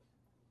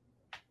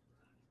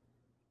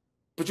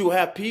 But you will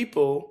have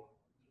people,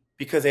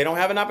 because they don't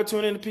have an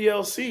opportunity in the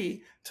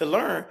PLC, to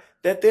learn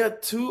that there are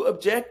two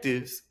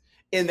objectives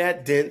in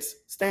that dense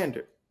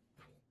standard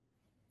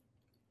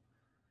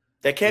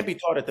that can't be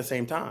taught at the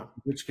same time.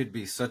 Which could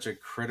be such a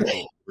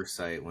critical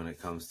oversight when it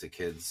comes to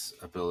kids'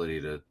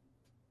 ability to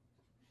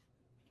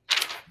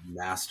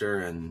master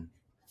and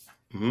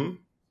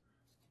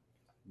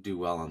do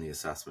well on the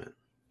assessment.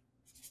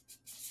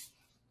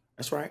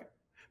 That's right.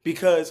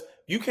 Because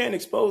you can't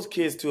expose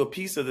kids to a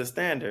piece of the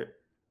standard,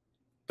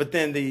 but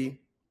then the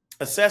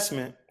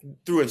assessment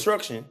through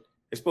instruction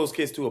expose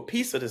kids to a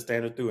piece of the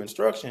standard through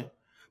instruction,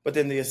 but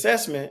then the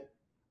assessment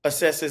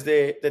assesses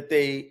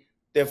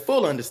their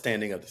full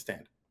understanding of the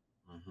standard.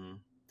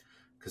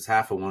 Because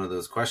half of one of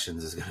those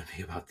questions is going to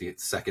be about the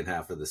second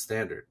half of the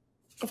standard.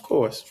 Of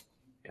course.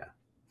 Yeah.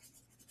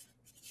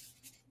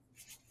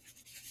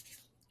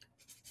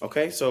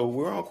 Okay, so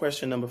we're on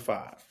question number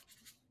 5.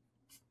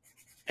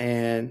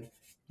 And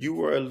you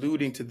were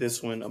alluding to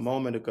this one a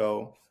moment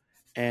ago,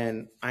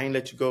 and I ain't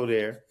let you go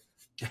there.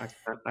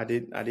 I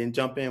didn't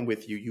jump in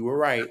with you. You were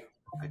right.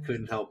 I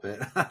couldn't help it.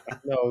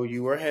 No,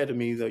 you were ahead of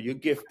me, though. You're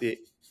gifted.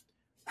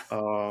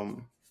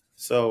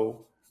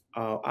 So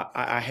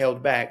I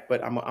held back,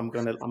 but I'm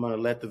gonna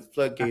let the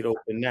floodgate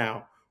open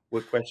now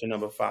with question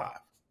number 5.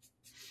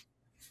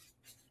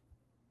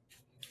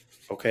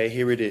 Okay,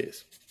 here it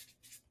is.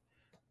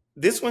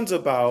 This one's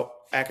about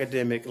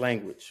academic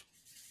language.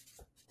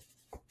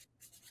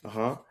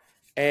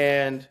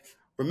 And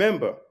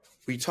remember,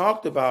 we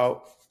talked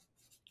about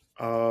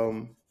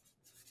the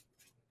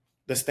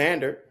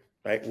standard,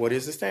 right? What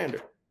is the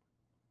standard?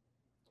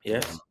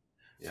 Yes.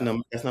 Yeah.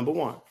 That's number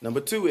 1. Number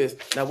 2 is,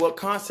 now what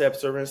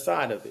concepts are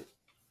inside of it?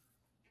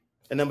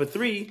 And number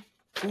 3,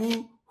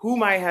 who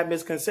might have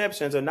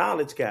misconceptions or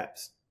knowledge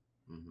gaps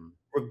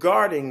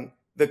regarding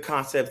the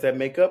concepts that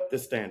make up the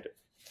standard?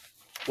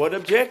 What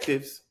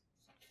objectives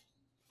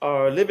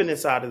are living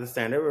inside of the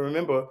standard?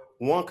 Remember,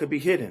 one could be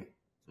hidden,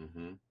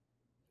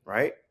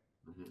 right?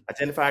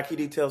 Identify key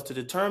details to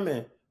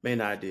determine main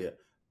idea.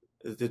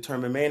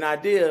 Determine main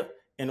idea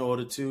in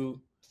order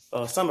to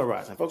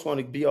summarize. And folks want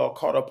to be all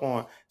caught up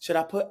on, should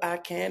I put I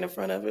can in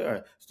front of it,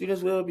 or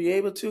students will be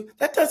able to?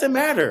 That doesn't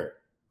matter.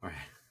 Right.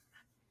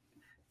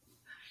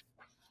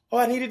 Oh,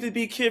 I needed to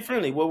be kid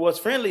friendly. Well, what's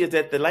friendly is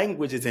that the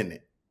language is in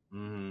it.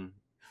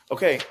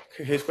 Okay,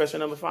 here's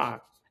question number 5.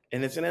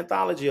 And it's an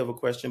anthology of a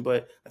question,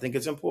 but I think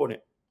it's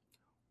important.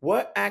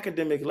 What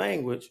academic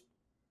language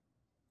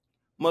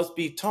must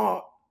be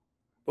taught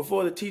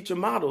before the teacher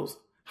models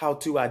how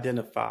to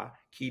identify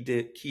key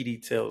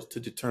details to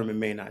determine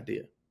main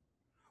idea?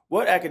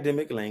 What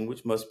academic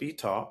language must be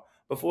taught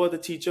before the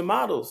teacher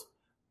models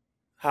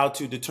how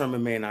to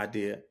determine main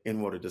idea in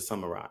order to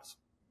summarize?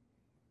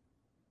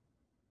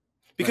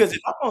 Because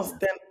if I'm going to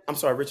stand, I'm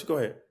sorry, Richard, go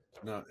ahead.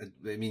 No,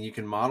 I mean, you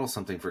can model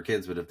something for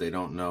kids, but if they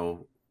don't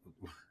know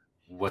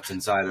what's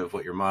inside of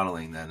what you're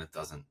modeling, then it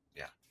doesn't.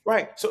 Yeah.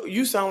 Right. So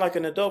you sound like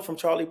an adult from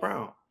Charlie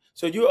Brown.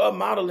 So you're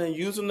modeling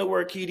using the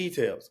word key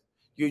details.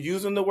 You're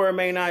using the word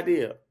main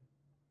idea.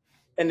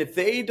 And if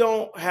they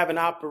don't have an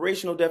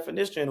operational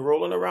definition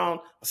rolling around,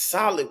 a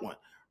solid one,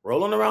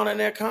 rolling around in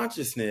their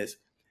consciousness,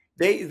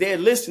 they're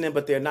listening,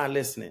 but they're not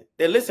listening.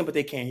 They're listening, but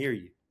they can't hear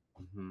you.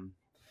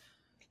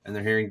 And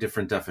they're hearing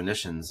different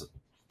definitions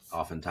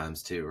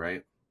oftentimes too,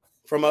 right?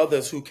 From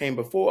others who came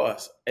before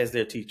us as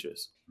their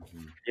teachers.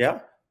 Yeah.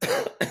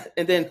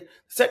 And then the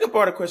second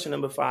part of question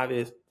number 5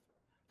 is,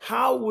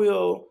 how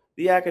will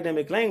the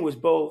academic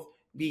language both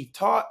be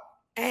taught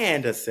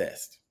and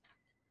assessed?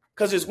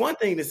 Because it's one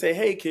thing to say,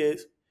 hey,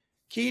 kids,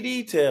 key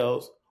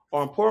details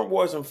are important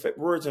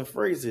words and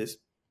phrases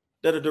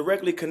that are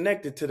directly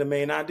connected to the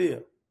main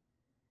idea.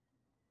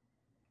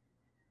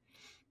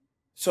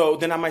 So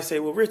then I might say,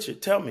 well,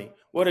 Richard, tell me,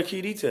 what are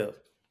key details?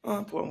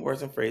 Important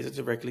words and phrases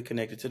directly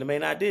connected to the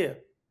main idea.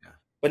 Yeah.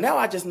 But now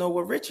I just know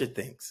what Richard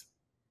thinks.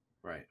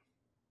 Right.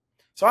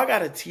 So I got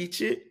to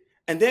teach it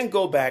and then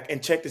go back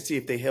and check to see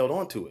if they held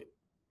on to it.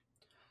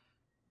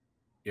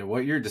 Yeah,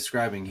 what you're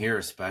describing here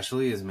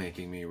especially is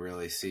making me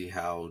really see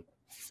how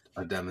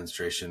a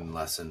demonstration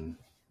lesson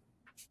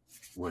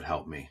would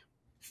help me.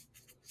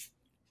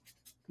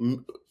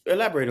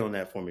 Elaborate on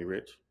that for me,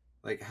 Rich.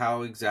 Like,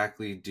 how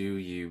exactly do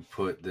you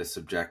put this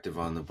objective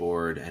on the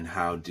board, and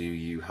how do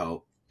you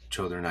help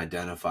children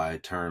identify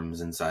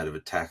terms inside of a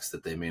text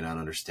that they may not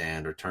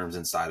understand, or terms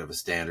inside of a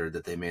standard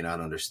that they may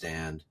not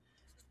understand?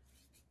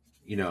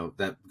 You know,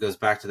 that goes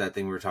back to that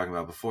thing we were talking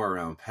about before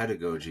around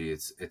pedagogy.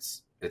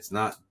 It's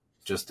not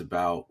just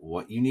about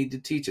what you need to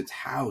teach, it's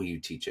how you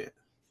teach it.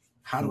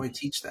 How do I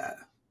teach that?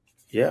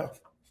 Yeah.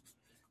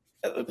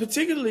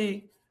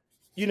 Particularly,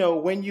 you know,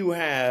 when you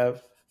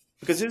have,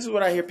 because this is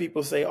what I hear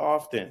people say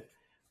often,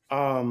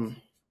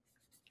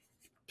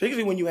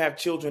 particularly when you have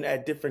children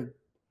at different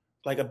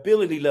like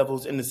ability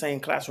levels in the same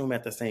classroom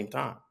at the same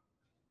time.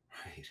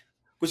 Right.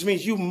 Which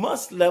means you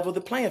must level the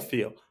playing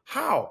field.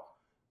 How?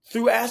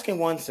 Through asking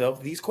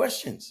oneself these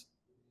questions.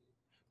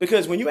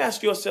 Because when you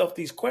ask yourself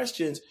these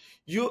questions,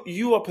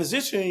 you are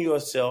positioning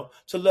yourself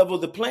to level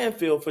the playing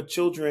field for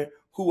children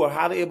who are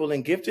highly able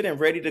and gifted and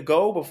ready to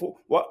go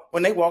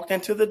when they walked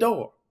into the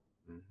door.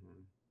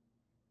 Mm-hmm.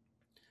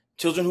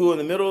 Children who are in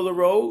the middle of the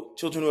road,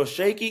 children who are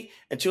shaky,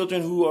 and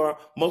children who are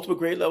multiple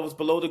grade levels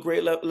below the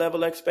grade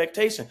level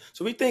expectation.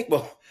 So we think,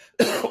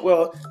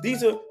 well,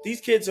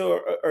 these kids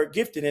are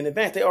gifted in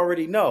advance. They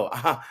already know.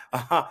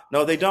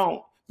 No, they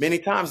don't. Many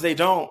times they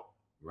don't.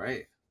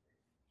 Right.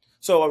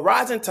 So a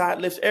rising tide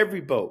lifts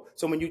every boat.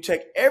 So when you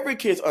check every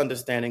kid's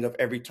understanding of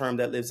every term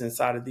that lives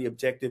inside of the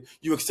objective,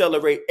 you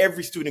accelerate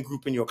every student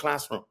group in your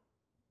classroom.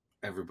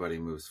 Everybody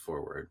moves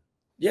forward.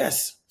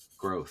 Yes.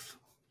 Growth.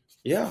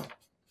 Yeah.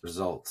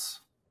 Results.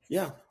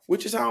 Yeah.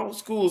 Which is how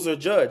schools are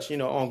judged,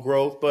 on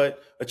growth,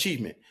 but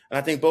achievement. And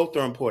I think both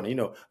are important.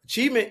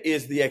 Achievement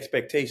is the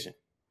expectation.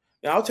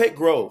 Now, I'll take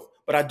growth,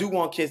 but I do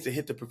want kids to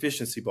hit the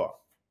proficiency bar.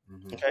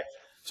 Mm-hmm. Okay.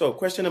 So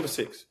question number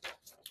 6,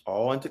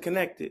 all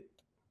interconnected.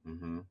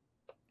 Mm-hmm.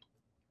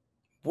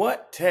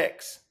 What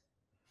text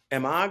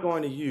am I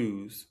going to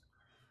use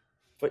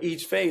for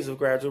each phase of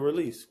gradual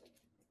release?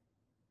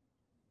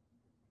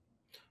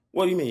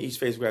 What do you mean each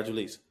phase of gradual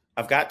release?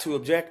 I've got 2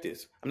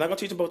 objectives. I'm not going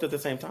to teach them both at the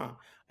same time.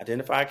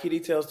 Identify key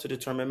details to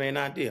determine main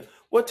idea.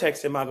 What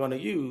text am I going to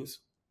use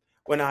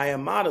when I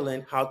am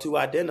modeling how to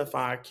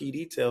identify key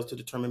details to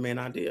determine main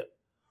idea?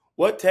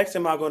 What text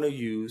am I going to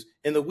use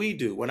in the we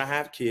do when I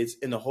have kids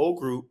in the whole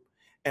group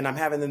and I'm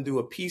having them do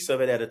a piece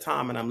of it at a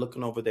time and I'm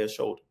looking over their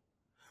shoulder?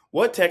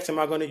 What text am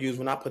I going to use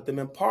when I put them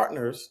in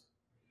partners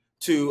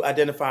to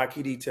identify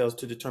key details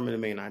to determine the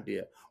main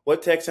idea?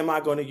 What text am I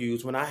going to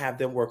use when I have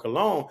them work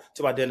alone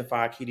to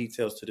identify key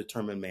details to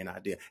determine the main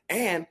idea?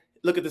 And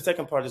look at the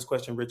second part of this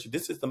question, Richard.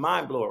 This is the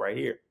mind blower right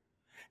here.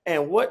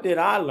 And what did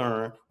I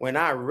learn when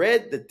I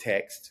read the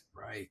text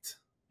Right.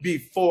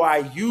 before I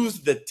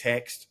used the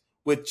text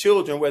with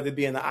children, whether it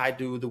be in the I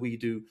do, the we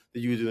do, the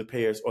you do in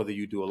pairs, or the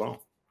you do alone?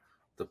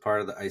 The part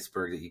of the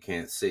iceberg that you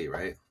can't see,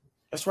 right?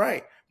 That's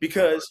right.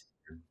 Because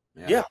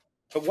yeah.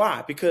 But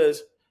why?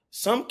 Because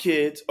some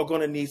kids are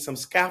going to need some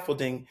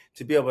scaffolding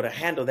to be able to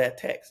handle that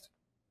text.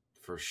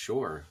 For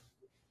sure.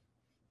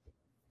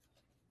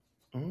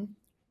 Mm-hmm.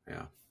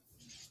 Yeah.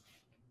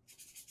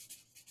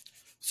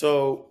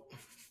 So.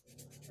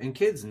 And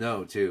kids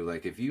know too.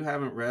 Like if you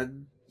haven't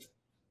read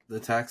the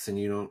text and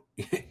you don't,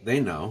 they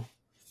know.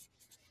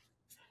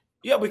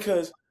 Yeah,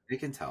 because they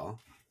can tell.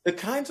 The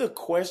kinds of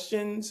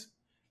questions,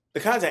 the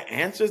kinds of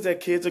answers that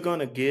kids are going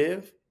to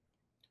give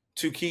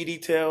to key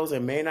details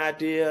and main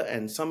idea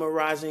and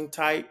summarizing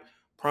type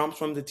prompts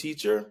from the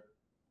teacher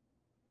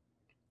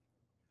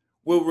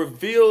will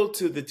reveal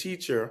to the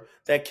teacher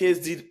that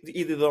kids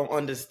either don't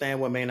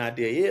understand what main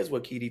idea is,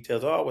 what key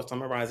details are, what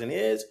summarizing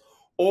is,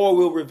 or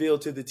will reveal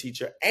to the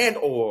teacher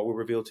or will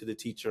reveal to the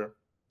teacher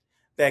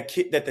that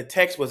the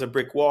text was a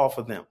brick wall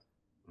for them.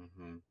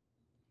 Mm-hmm.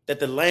 That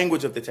the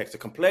language of the text, the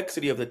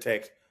complexity of the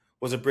text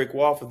was a brick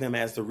wall for them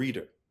as the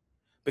reader.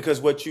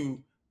 Because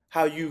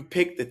how you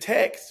pick the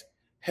text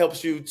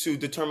helps you to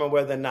determine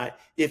whether or not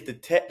if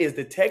is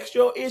the text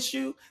your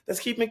issue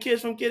that's keeping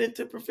kids from getting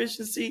to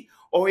proficiency,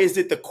 or is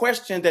it the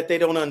question that they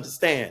don't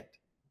understand?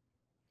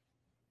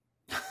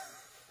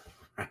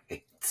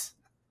 Right.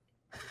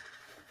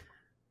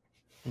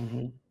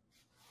 Mm-hmm.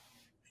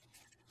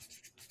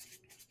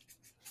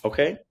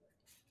 Okay.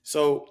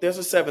 So there's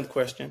a 7th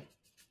question,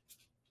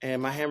 and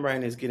my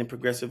handwriting is getting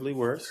progressively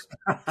worse.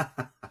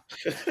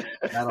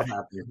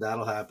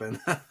 That'll happen.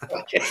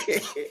 Okay.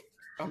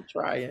 I'm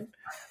trying.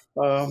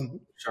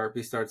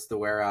 Sharpie starts to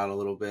wear out a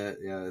little bit.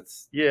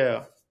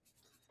 Yeah.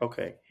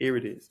 Okay, here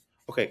it is.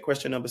 Okay,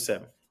 question number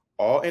 7.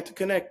 All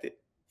interconnected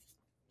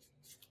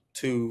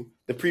to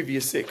the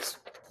previous 6.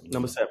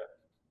 Number 7.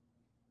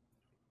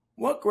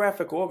 What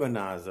graphic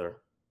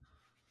organizer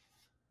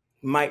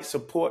might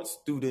support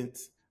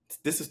students?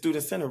 This is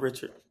student center,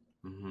 Richard.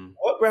 Mm-hmm.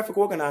 What graphic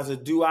organizer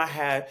do I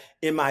have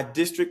in my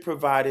district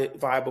provided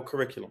viable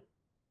curriculum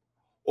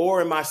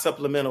or in my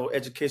supplemental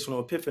educational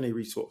Epiphany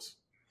resource?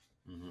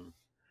 Mm-hmm.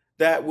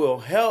 That will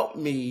help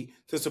me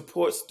to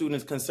support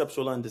students'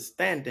 conceptual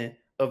understanding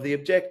of the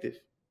objective?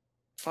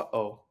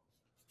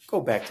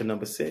 Go back to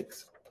number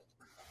 6.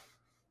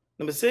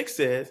 Number 6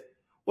 says,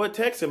 what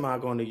text am I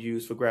going to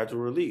use for gradual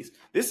release?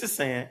 This is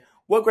saying,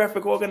 what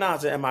graphic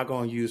organizer am I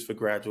going to use for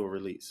gradual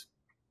release?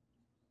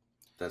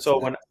 That's so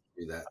when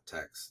that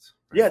text.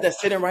 Right? Yeah, that's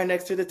sitting right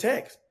next to the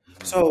text.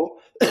 Mm-hmm. So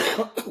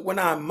when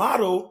I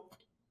model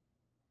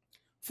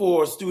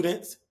for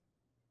students,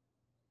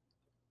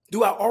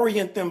 do I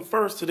orient them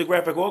first to the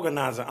graphic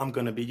organizer I'm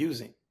going to be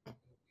using?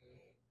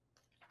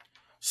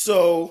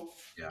 So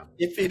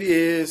if it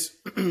is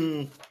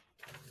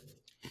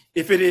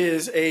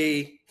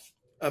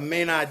a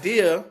main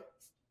idea,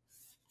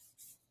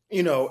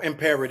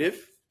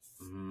 imperative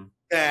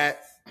that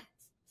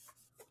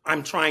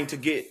I'm trying to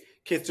get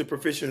kids to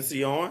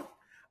proficiency on,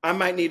 I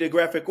might need a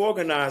graphic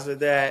organizer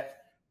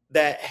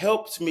that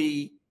helps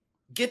me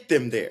get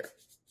them there.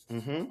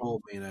 Mm-hmm.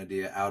 Whole main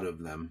idea out of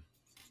them,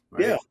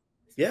 Yeah, right?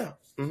 yeah.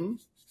 Mm-hmm.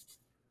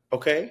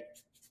 Okay.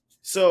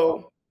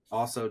 So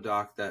Also,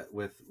 Doc, that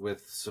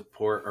with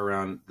support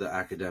around the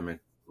academic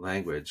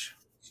language.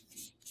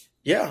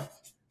 yeah,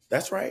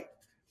 that's right.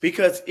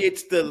 Because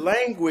it's the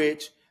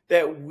language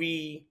that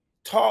we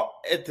taught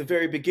at the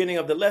very beginning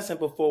of the lesson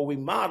before we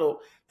model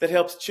that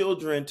helps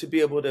children to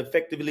be able to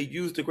effectively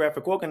use the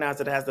graphic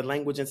organizer that has the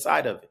language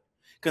inside of it,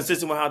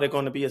 consistent with how they're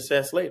going to be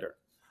assessed later.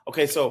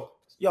 Okay, so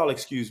y'all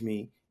excuse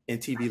me in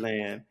TV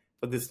land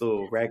for this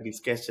little raggedy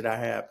sketch that I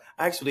have.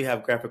 I actually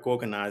have graphic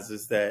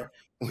organizers that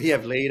we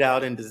have laid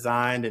out and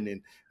designed and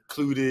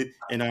included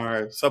in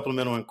our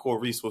supplemental and core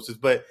resources.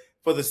 But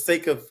for the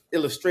sake of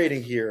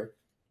illustrating here,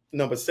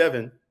 number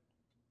 7,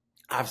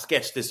 I've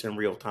sketched this in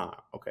real time.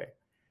 Okay.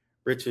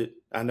 Richard,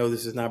 I know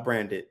this is not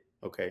branded.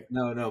 Okay.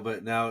 No,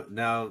 but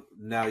now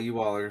you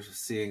all are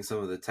seeing some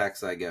of the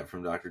texts I get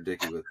from Dr.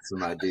 Dickey with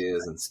some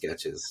ideas and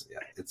sketches. Yeah,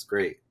 it's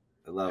great.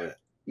 I love it.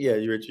 Yeah,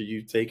 Richard,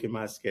 you've taken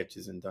my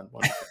sketches and done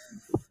one.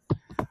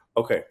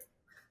 Okay.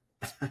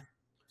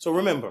 So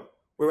remember,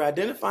 we're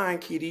identifying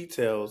key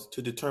details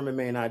to determine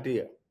main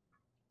idea.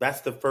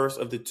 That's the first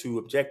of the 2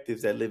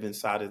 objectives that live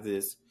inside of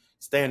this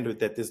standard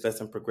that this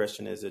lesson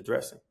progression is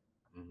addressing.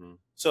 Mm-hmm.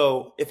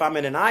 So if I'm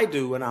in an I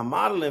do and I'm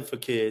modeling for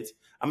kids,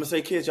 I'm going to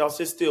say, kids, y'all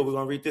sit still. We're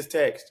going to read this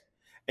text.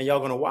 And y'all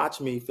going to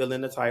watch me fill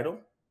in the title,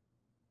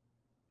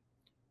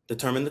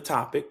 determine the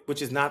topic,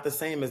 which is not the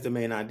same as the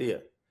main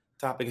idea.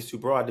 Topic is too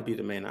broad to be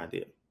the main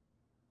idea.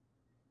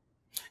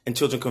 And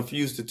children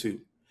confuse the 2.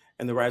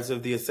 And the writers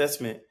of the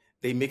assessment,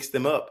 they mix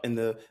them up in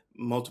the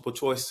multiple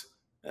choice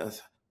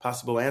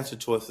possible answer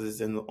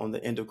choices on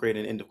the end of grade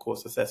and end of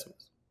course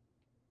assessments.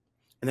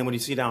 And then what you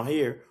see down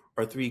here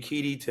are 3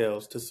 key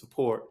details to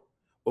support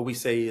what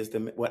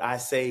I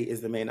say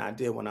is the main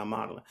idea when I'm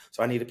modeling.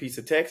 So I need a piece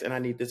of text and I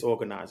need this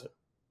organizer.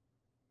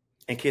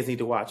 And kids need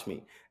to watch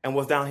me. And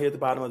what's down here at the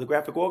bottom of the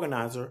graphic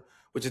organizer,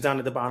 which is down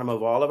at the bottom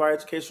of all of our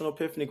educational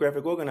Epiphany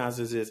graphic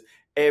organizers, is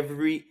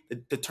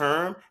the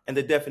term and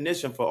the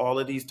definition for all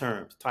of these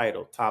terms: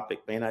 title, topic,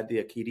 main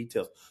idea, key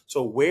details.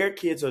 So where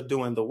kids are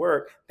doing the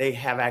work, they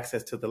have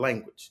access to the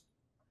language.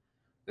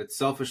 It's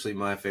selfishly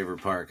my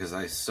favorite part because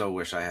I so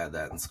wish I had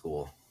that in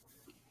school.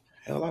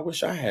 Hell, I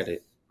wish I had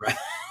it. Right.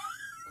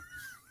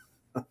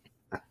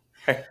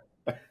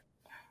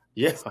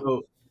 Yeah.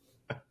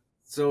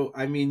 So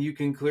I mean, you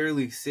can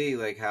clearly see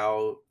like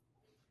how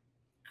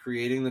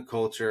creating the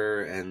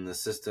culture and the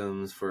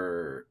systems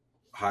for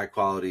high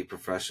quality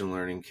professional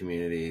learning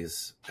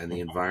communities and the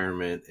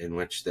environment in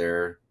which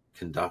they're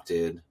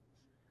conducted,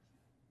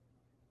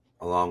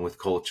 along with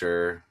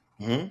culture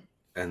and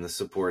the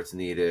supports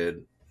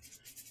needed,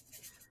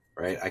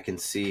 right? I can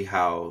see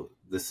how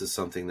this is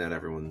something that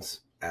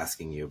everyone's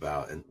asking you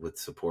about and with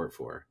support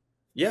for.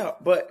 Yeah,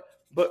 but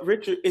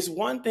Richard, it's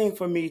one thing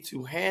for me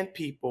to hand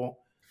people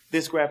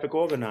this graphic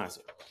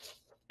organizer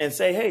and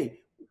say,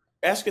 hey,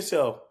 ask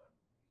yourself,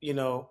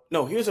 no,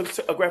 here's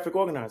a graphic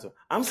organizer.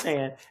 I'm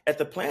saying at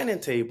the planning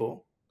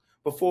table,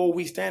 before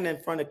we stand in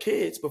front of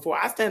kids, before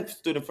I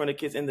stood in front of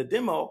kids in the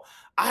demo,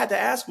 I had to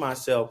ask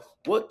myself,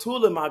 what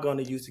tool am I going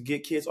to use to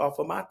get kids off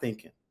of my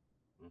thinking?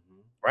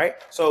 Mm-hmm. Right?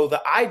 So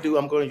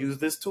I'm going to use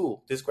this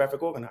tool, this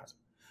graphic organizer.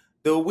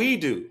 The we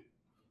do,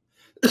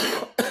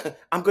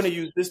 I'm going to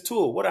use this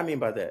tool. What do I mean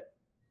by that?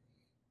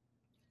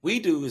 We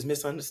do is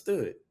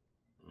misunderstood.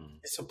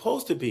 It's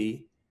supposed to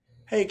be,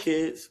 hey,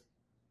 kids,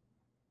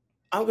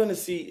 I'm going to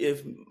see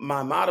if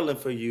my modeling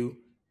for you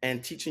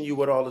and teaching you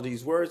what all of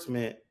these words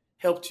meant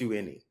helped you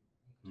any.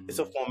 Mm-hmm. It's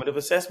a formative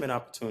assessment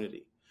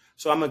opportunity.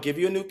 So I'm going to give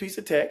you a new piece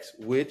of text,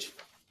 which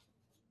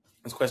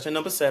is question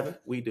number 7,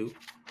 we do.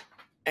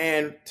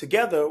 And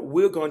together,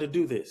 we're going to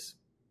do this.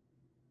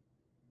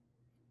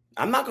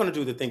 I'm not going to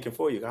do the thinking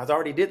for you. I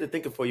already did the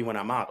thinking for you when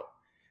I modeled.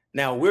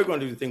 Now we're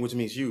going to do the thing, which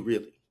means you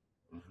really.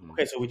 Mm-hmm.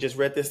 Okay, so we just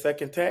read this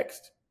second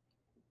text.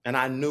 And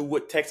I knew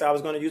what text I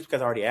was going to use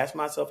because I already asked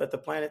myself at the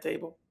planning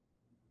table.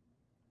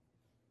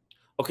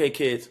 Okay,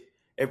 kids,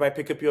 everybody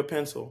pick up your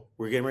pencil.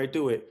 We're getting ready to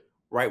do it.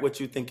 Write what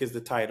you think is the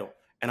title.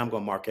 And I'm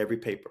going to mark every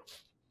paper.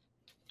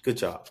 Good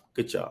job.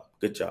 Good job.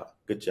 Good job.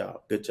 Good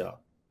job. Good job.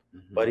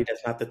 Mm-hmm. Buddy,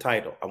 that's not the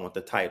title. I want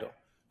the title.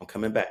 I'm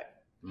coming back.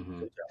 Mm-hmm.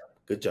 Good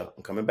job. Good job.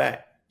 I'm coming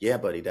back. Yeah,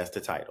 buddy, that's the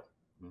title.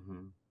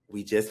 Mm-hmm.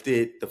 We just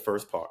did the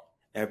first part.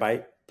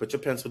 Everybody, put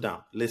your pencil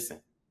down.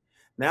 Listen.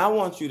 Now I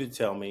want you to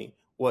tell me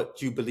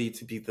what you believe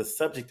to be the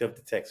subject of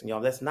the text. And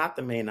y'all, that's not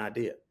the main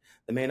idea.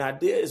 The main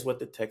idea is what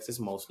the text is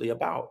mostly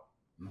about.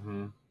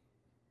 Mm-hmm.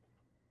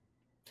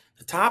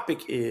 The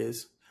topic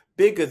is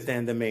bigger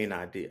than the main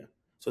idea.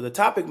 So the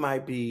topic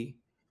might be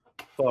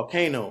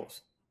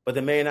volcanoes, but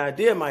the main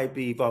idea might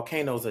be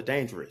volcanoes are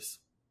dangerous.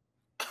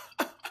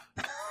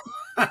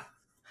 Are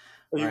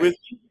you with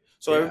me?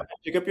 So everybody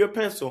pick up your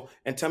pencil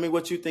and tell me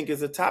what you think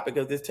is the topic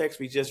of this text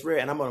we just read,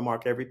 and I'm going to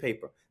mark every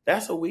paper.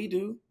 That's what we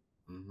do.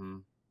 Mm-hmm.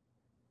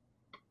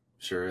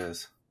 Sure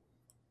is.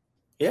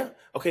 Yeah.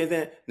 Okay,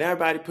 then now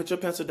everybody put your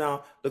pencil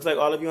down. Looks like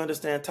all of you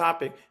understand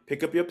topic.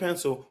 Pick up your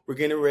pencil. We're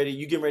getting ready.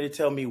 You getting ready to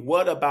tell me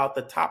what about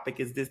the topic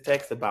is this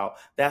text about?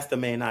 That's the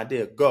main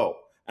idea. Go.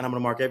 And I'm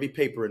going to mark every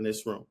paper in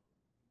this room.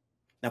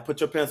 Now put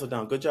your pencil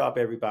down. Good job,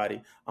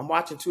 everybody. I'm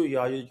watching too,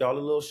 y'all. Y'all a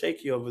little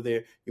shaky over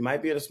there. You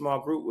might be in a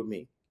small group with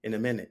me in a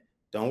minute.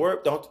 Don't worry.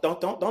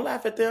 Don't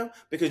laugh at them,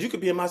 because you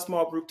could be in my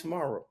small group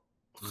tomorrow.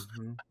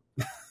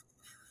 Mm-hmm.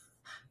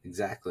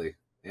 Exactly.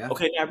 Yeah.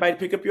 Okay, now everybody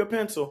pick up your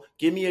pencil.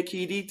 Give me a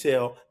key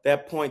detail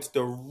that points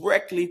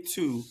directly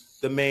to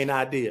the main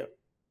idea.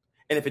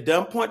 And if it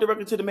doesn't point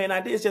directly to the main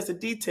idea, it's just a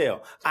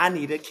detail. I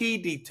need a key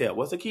detail.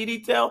 What's a key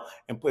detail?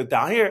 And put it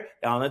down here,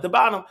 down at the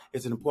bottom.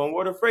 It's an important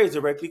word or phrase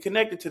directly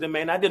connected to the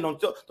main idea.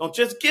 Don't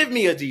just give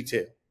me a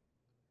detail.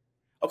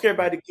 Okay,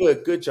 everybody,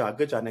 good job.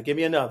 Now give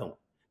me another one.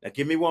 Now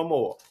give me one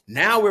more.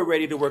 Now we're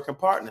ready to work in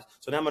partners.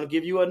 So now I'm going to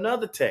give you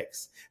another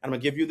text. I'm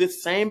going to give you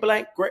this same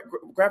blank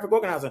graphic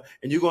organizer,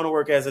 and you're going to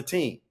work as a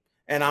team.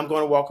 And I'm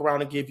going to walk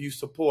around and give you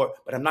support,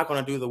 but I'm not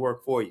going to do the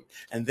work for you.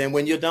 And then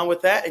when you're done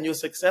with that and you're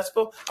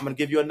successful, I'm going to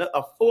give you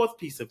a fourth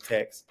piece of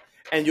text,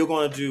 and you're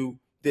going to do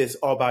this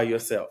all by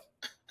yourself.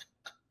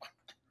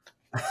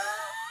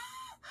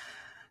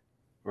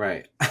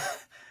 Right.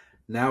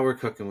 Now we're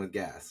cooking with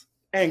gas.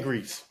 And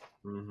grease.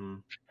 Mm-hmm.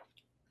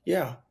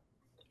 Yeah.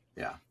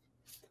 Yeah.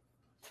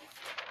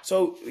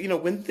 So,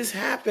 when this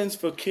happens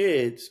for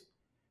kids,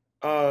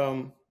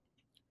 on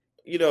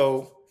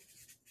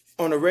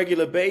a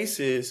regular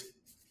basis,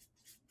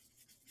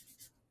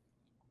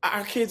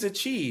 our kids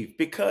achieve,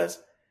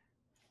 because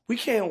we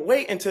can't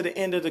wait until the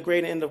end of the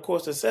grade and end of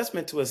course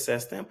assessment to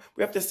assess them.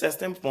 We have to assess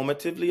them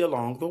formatively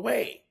along the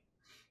way.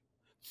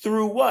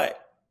 Through what?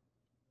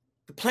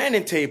 The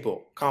planning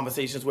table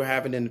conversations we're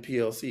having in the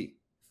PLC.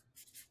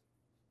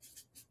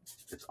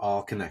 It's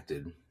all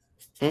connected.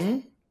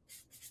 Mm-hmm.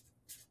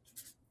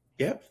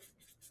 Yep.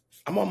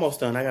 I'm almost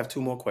done. I have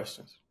 2 more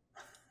questions.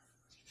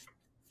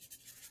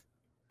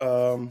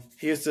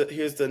 Here's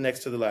the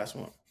next to the last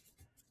one.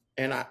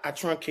 And I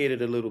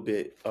truncated a little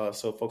bit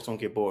so folks don't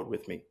get bored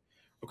with me.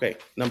 Okay,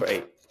 number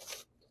 8.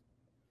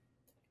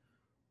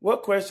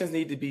 What questions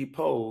need to be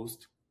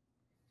posed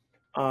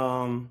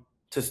to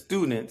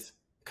students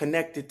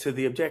connected to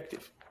the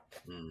objective?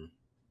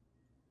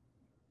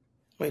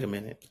 Wait a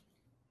minute.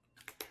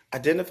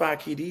 Identify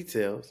key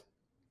details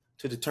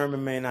to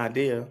determine main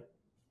idea.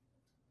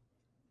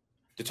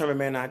 Determine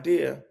main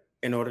idea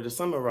in order to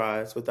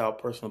summarize without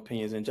personal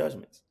opinions and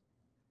judgments.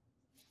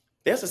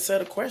 There's a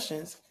set of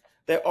questions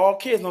that all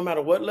kids, no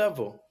matter what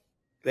level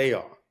they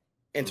are,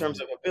 in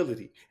terms of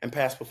ability and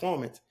past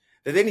performance,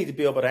 that they need to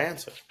be able to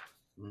answer.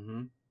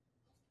 100%.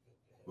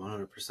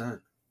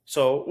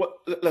 So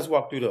let's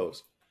walk through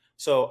those.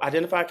 So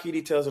identify key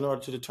details in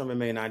order to determine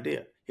main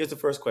idea. Here's the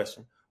first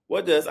question.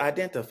 What does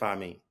identify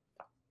mean?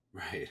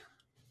 Right.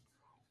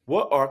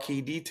 What are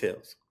key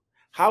details?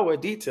 How are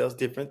details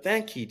different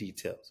than key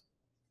details?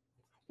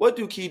 What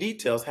do key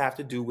details have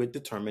to do with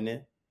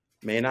determining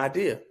main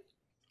idea?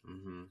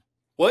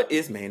 What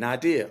is main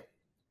idea?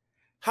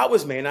 How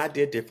is main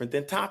idea different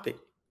than topic?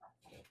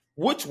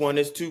 Which one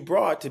is too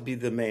broad to be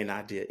the main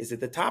idea? Is it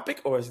the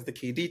topic or is it the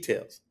key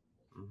details?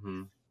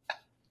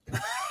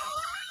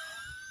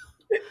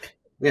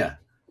 Yeah.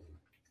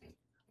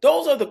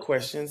 Those are the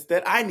questions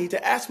that I need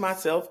to ask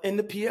myself in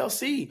the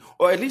PLC,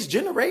 or at least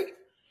generate.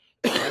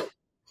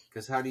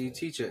 Because how do you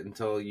teach it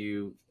until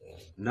you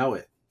know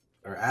it,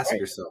 or ask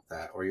yourself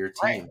that, or your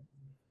team?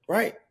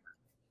 Right.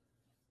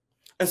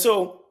 And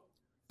so,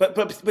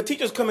 but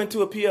teachers come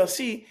into a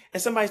PLC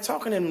and somebody's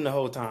talking to them the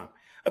whole time.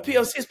 A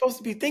PLC is supposed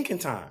to be thinking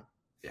time.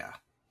 Yeah.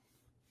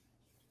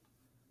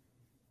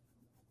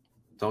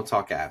 Don't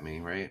talk at me,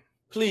 right?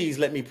 Please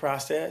let me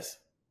process.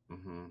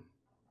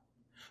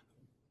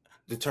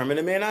 Determine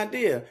the main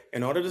idea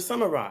in order to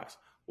summarize.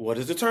 What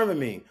does determine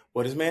mean?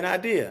 What is main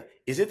idea?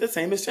 Is it the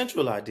same as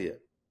central idea?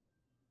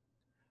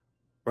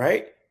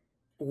 Right?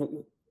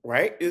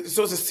 Right?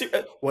 So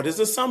what is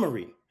a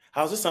summary?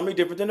 How is a summary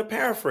different than a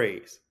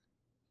paraphrase?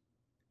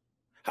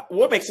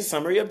 What makes a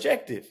summary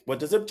objective? What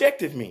does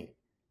objective mean?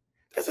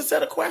 That's a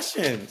set of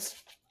questions.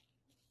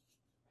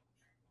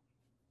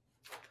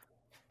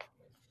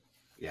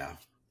 Yeah.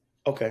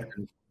 Okay.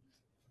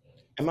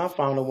 And my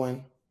final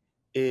one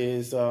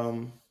is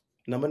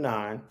number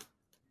 9.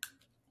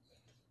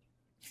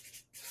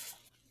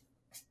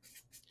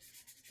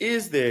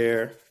 Is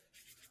there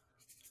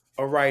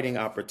a writing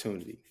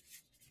opportunity?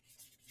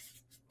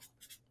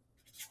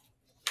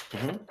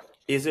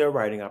 Is there a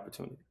writing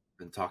opportunity?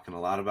 Been talking a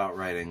lot about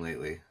writing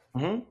lately.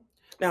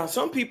 Now,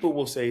 some people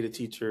will say to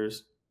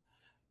teachers,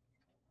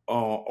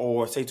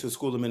 or say to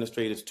school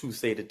administrators to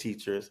say to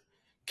teachers,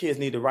 kids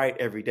need to write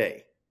every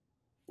day.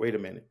 Wait a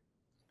minute.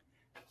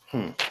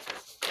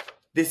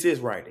 This is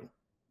writing.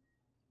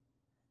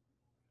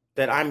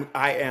 That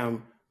I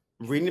am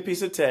reading a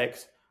piece of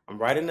text, I'm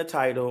writing the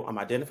title, I'm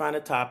identifying the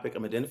topic,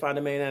 I'm identifying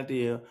the main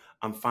idea,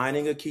 I'm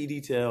finding a key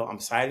detail, I'm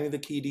citing the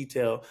key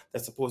detail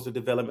that supports the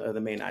development of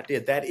the main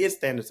idea. That is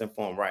standards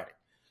informed writing.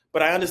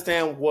 But I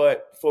understand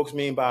what folks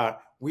mean by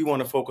we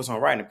want to focus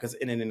on writing, because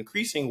in an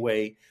increasing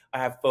way, I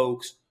have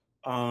folks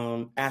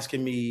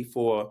asking me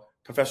for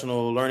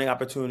professional learning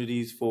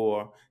opportunities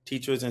for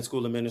teachers and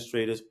school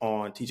administrators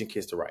on teaching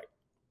kids to write.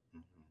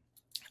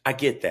 I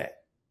get that.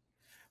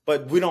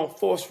 But we don't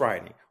force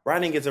writing.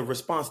 Writing is a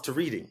response to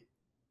reading.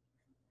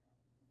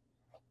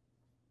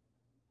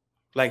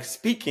 Like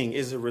speaking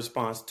is a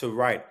response to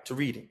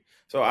reading.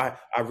 So I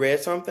read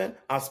something,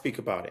 I'll speak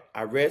about it.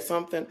 I read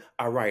something,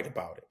 I write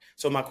about it.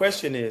 So my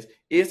question is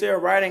there a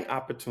writing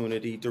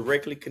opportunity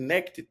directly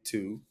connected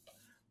to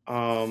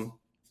a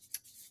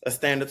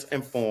standards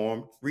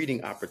informed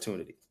reading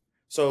opportunity?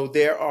 So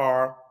there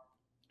are,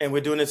 and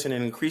we're doing this in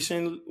an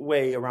increasing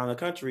way around the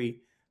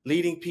country,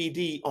 leading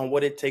PD on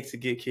what it takes to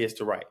get kids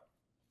to write.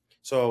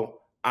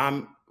 So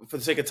for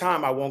the sake of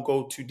time, I won't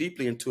go too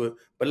deeply into it,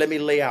 but let me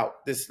lay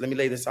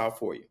this out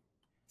for you.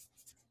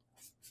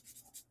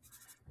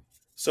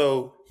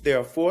 So there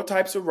are 4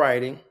 types of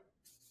writing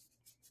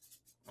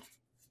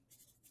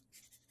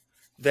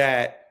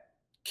that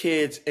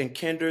kids in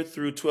kinder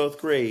through 12th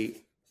grade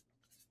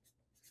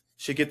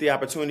should get the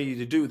opportunity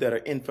to do that are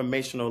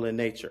informational in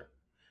nature.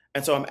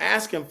 And so I'm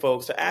asking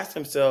folks to ask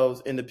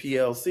themselves in the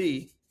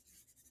PLC,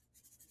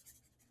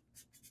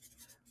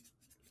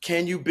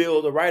 can you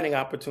build a writing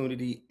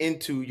opportunity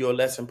into your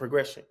lesson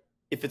progression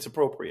if it's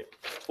appropriate?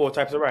 4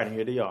 types of writing,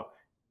 here they are.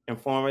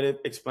 Informative,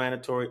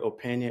 explanatory,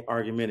 opinion,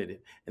 argumentative.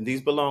 And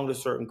these belong to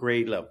certain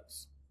grade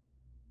levels.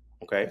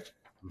 Okay?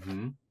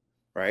 Mm-hmm.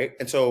 Right?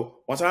 And so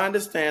once I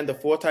understand the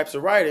 4 types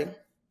of writing,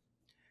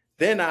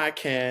 then I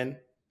can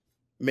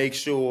make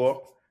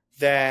sure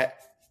that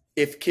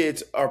if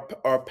kids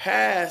are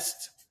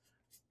past,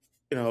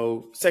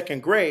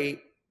 2nd grade,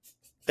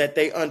 that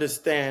they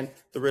understand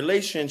the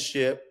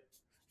relationship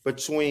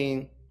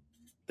between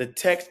the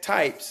text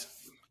types,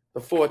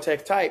 the 4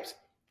 text types,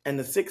 and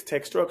the 6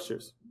 text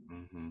structures.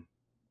 Mm-hmm.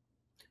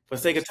 For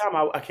the sake of time,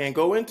 I can't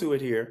go into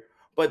it here,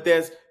 but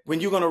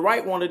when you're going to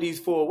write one of these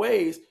 4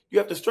 ways, you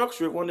have to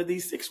structure it one of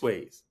these 6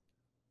 ways.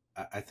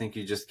 I think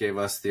you just gave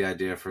us the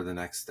idea for the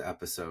next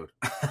episode.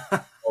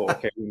 Oh,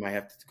 okay. We might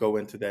have to go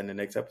into that in the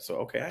next episode.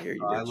 Okay, I hear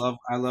you.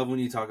 I love when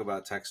you talk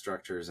about text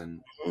structures,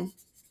 and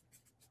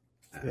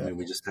I mean,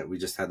 we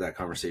just had that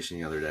conversation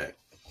the other day.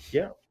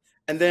 Yeah,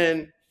 and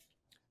then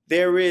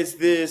there is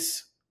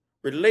this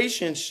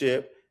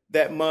relationship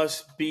that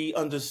must be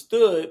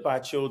understood by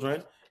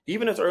children,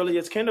 even as early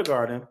as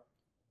kindergarten,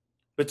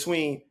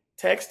 between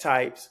text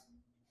types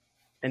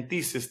and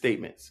thesis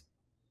statements.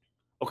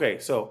 Okay,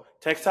 so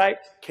text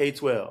types,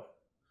 K-12.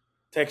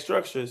 Text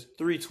structures,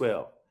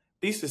 312.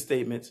 Thesis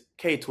statements,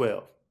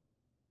 K-12.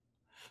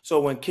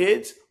 So when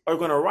kids are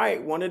going to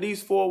write one of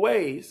these 4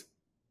 ways,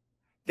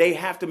 they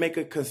have to make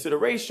a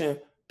consideration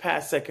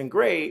past 2nd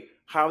grade,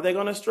 how they're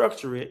going to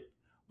structure it,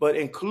 but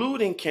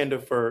including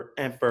kinder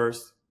and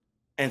 1st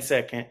and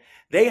 2nd,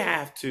 they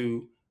have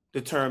to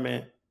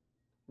determine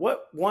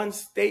what one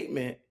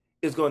statement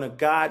is going to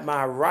guide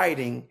my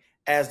writing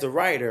as the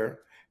writer,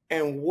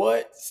 and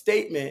what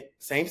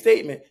same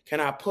statement, can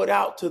I put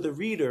out to the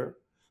reader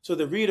so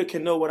the reader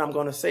can know what I'm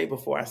going to say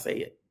before I say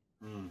it.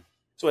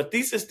 So a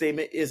thesis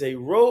statement is a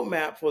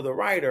roadmap for the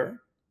writer,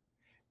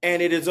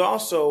 and it is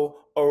also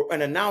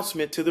an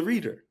announcement to the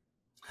reader.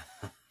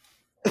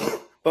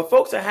 But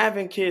folks are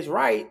having kids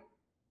write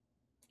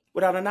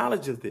without a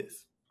knowledge of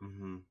this.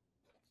 Mm-hmm.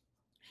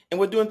 And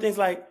we're doing things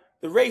like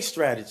the race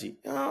strategy.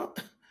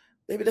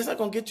 Maybe that's not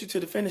going to get you to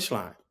the finish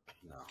line.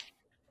 No.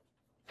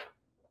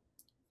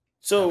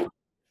 So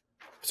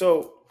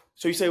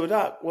you say, well,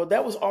 Doc,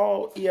 that was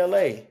all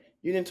ELA.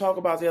 You didn't talk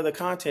about the other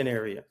content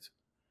areas.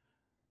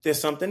 There's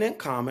something in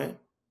common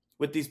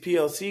with these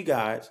PLC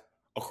guides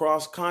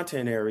across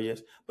content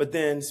areas, but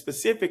then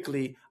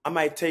specifically, I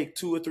might take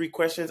 2 or 3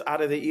 questions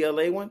out of the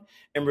ELA one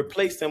and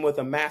replace them with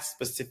a math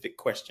specific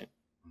question.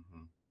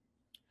 Mm-hmm.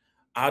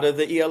 Out of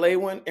the ELA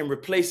one and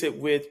replace it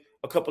with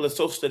a couple of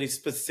social studies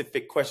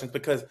specific questions,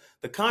 because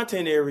the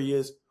content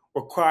areas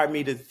require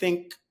me to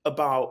think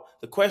about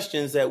the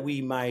questions that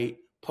we might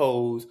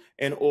pose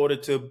in order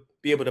to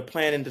be able to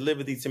plan and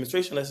deliver these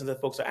demonstration lessons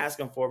that folks are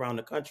asking for around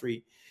the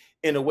country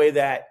in a way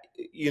that,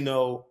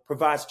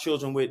 provides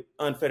children with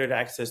unfettered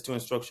access to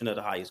instruction of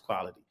the highest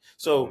quality.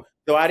 So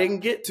though I didn't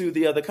get to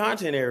the other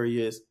content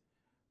areas,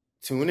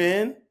 tune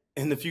in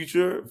the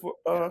future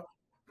to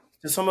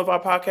some of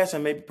our podcasts,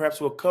 and maybe perhaps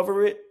we'll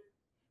cover it.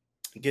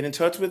 Get in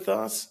touch with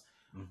us,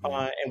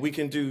 and we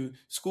can do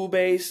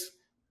school-based,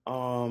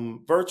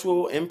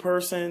 virtual,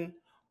 in-person,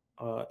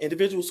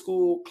 individual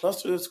school,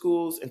 cluster of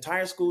schools,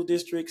 entire school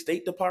district,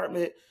 state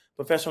department,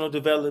 professional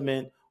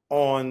development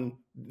on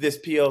this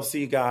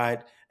PLC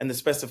guide and the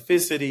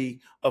specificity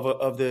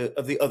of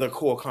the other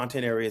core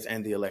content areas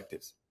and the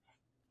electives.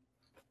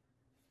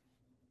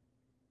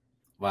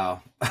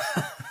 Wow.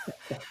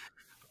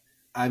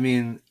 I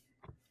mean,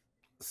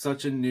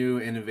 such a new,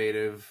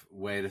 innovative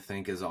way to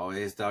think as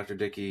always, Dr.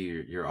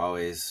 Dickey. You're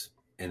always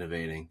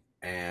innovating.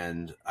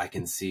 And I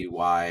can see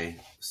why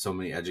so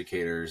many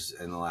educators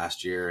in the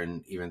last year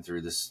and even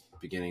through this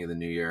beginning of the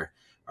new year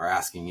are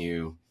asking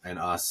you and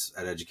us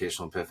at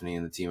Educational Epiphany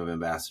and the team of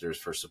ambassadors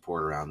for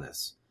support around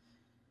this.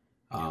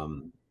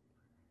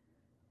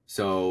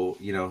 So,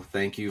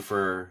 thank you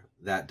for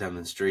that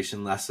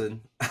demonstration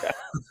lesson.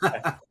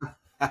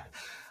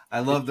 I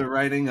love the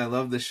writing. I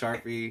love the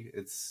Sharpie.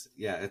 It's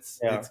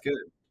good.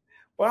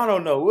 Well, I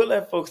don't know. We'll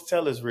let folks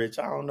tell us, Rich.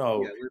 I don't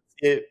know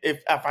if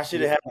I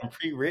should have had them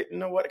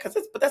pre-written or what,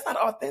 but that's not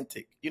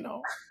authentic,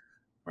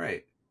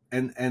 Right.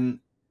 And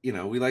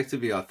we like to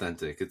be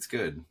authentic. It's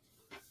good.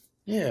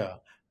 Yeah.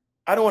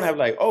 I don't want to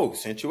have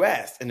since you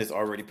asked and it's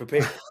already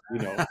prepared,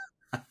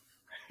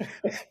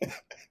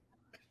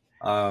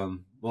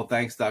 Well,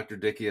 thanks, Dr.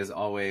 Dickey, as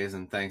always,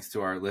 and thanks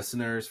to our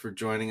listeners for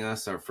joining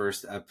us, our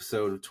first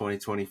episode of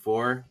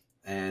 2024.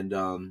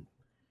 And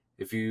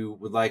if you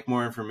would like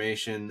more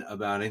information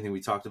about anything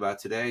we talked about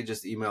today,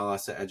 just email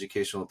us at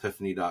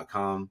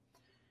educationalepiphany.com.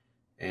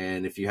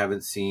 And if you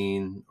haven't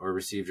seen or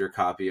received your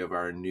copy of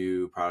our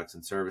new products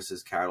and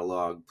services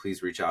catalog,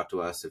 please reach out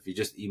to us. If you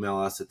just email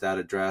us at that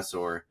address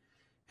or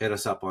hit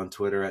us up on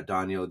Twitter at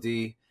Daniel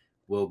D,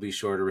 we'll be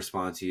sure to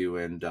respond to you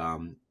and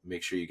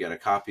make sure you get a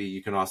copy.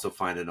 You can also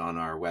find it on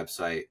our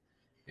website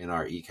in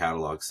our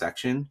e-catalog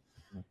section.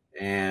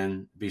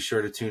 And be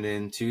sure to tune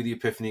in to the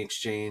Epiphany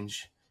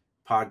Exchange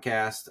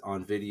podcast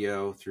on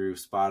video through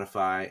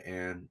Spotify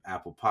and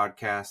Apple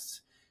Podcasts.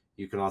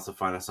 You can also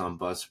find us on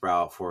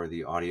Buzzsprout for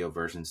the audio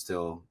version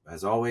still,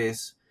 as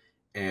always.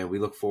 And we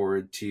look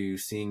forward to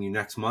seeing you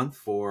next month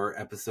for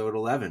episode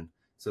 11.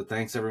 So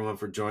thanks, everyone,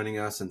 for joining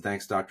us. And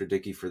thanks, Dr.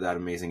 Dickey, for that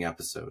amazing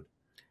episode.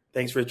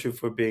 Thanks, Richard,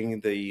 for being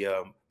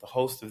the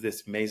host of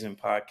this amazing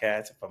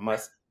podcast, if I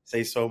must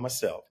say so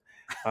myself.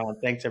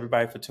 Thanks,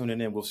 everybody, for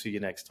tuning in. We'll see you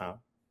next time.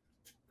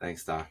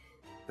 Thanks, Doc.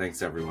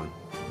 Thanks, everyone.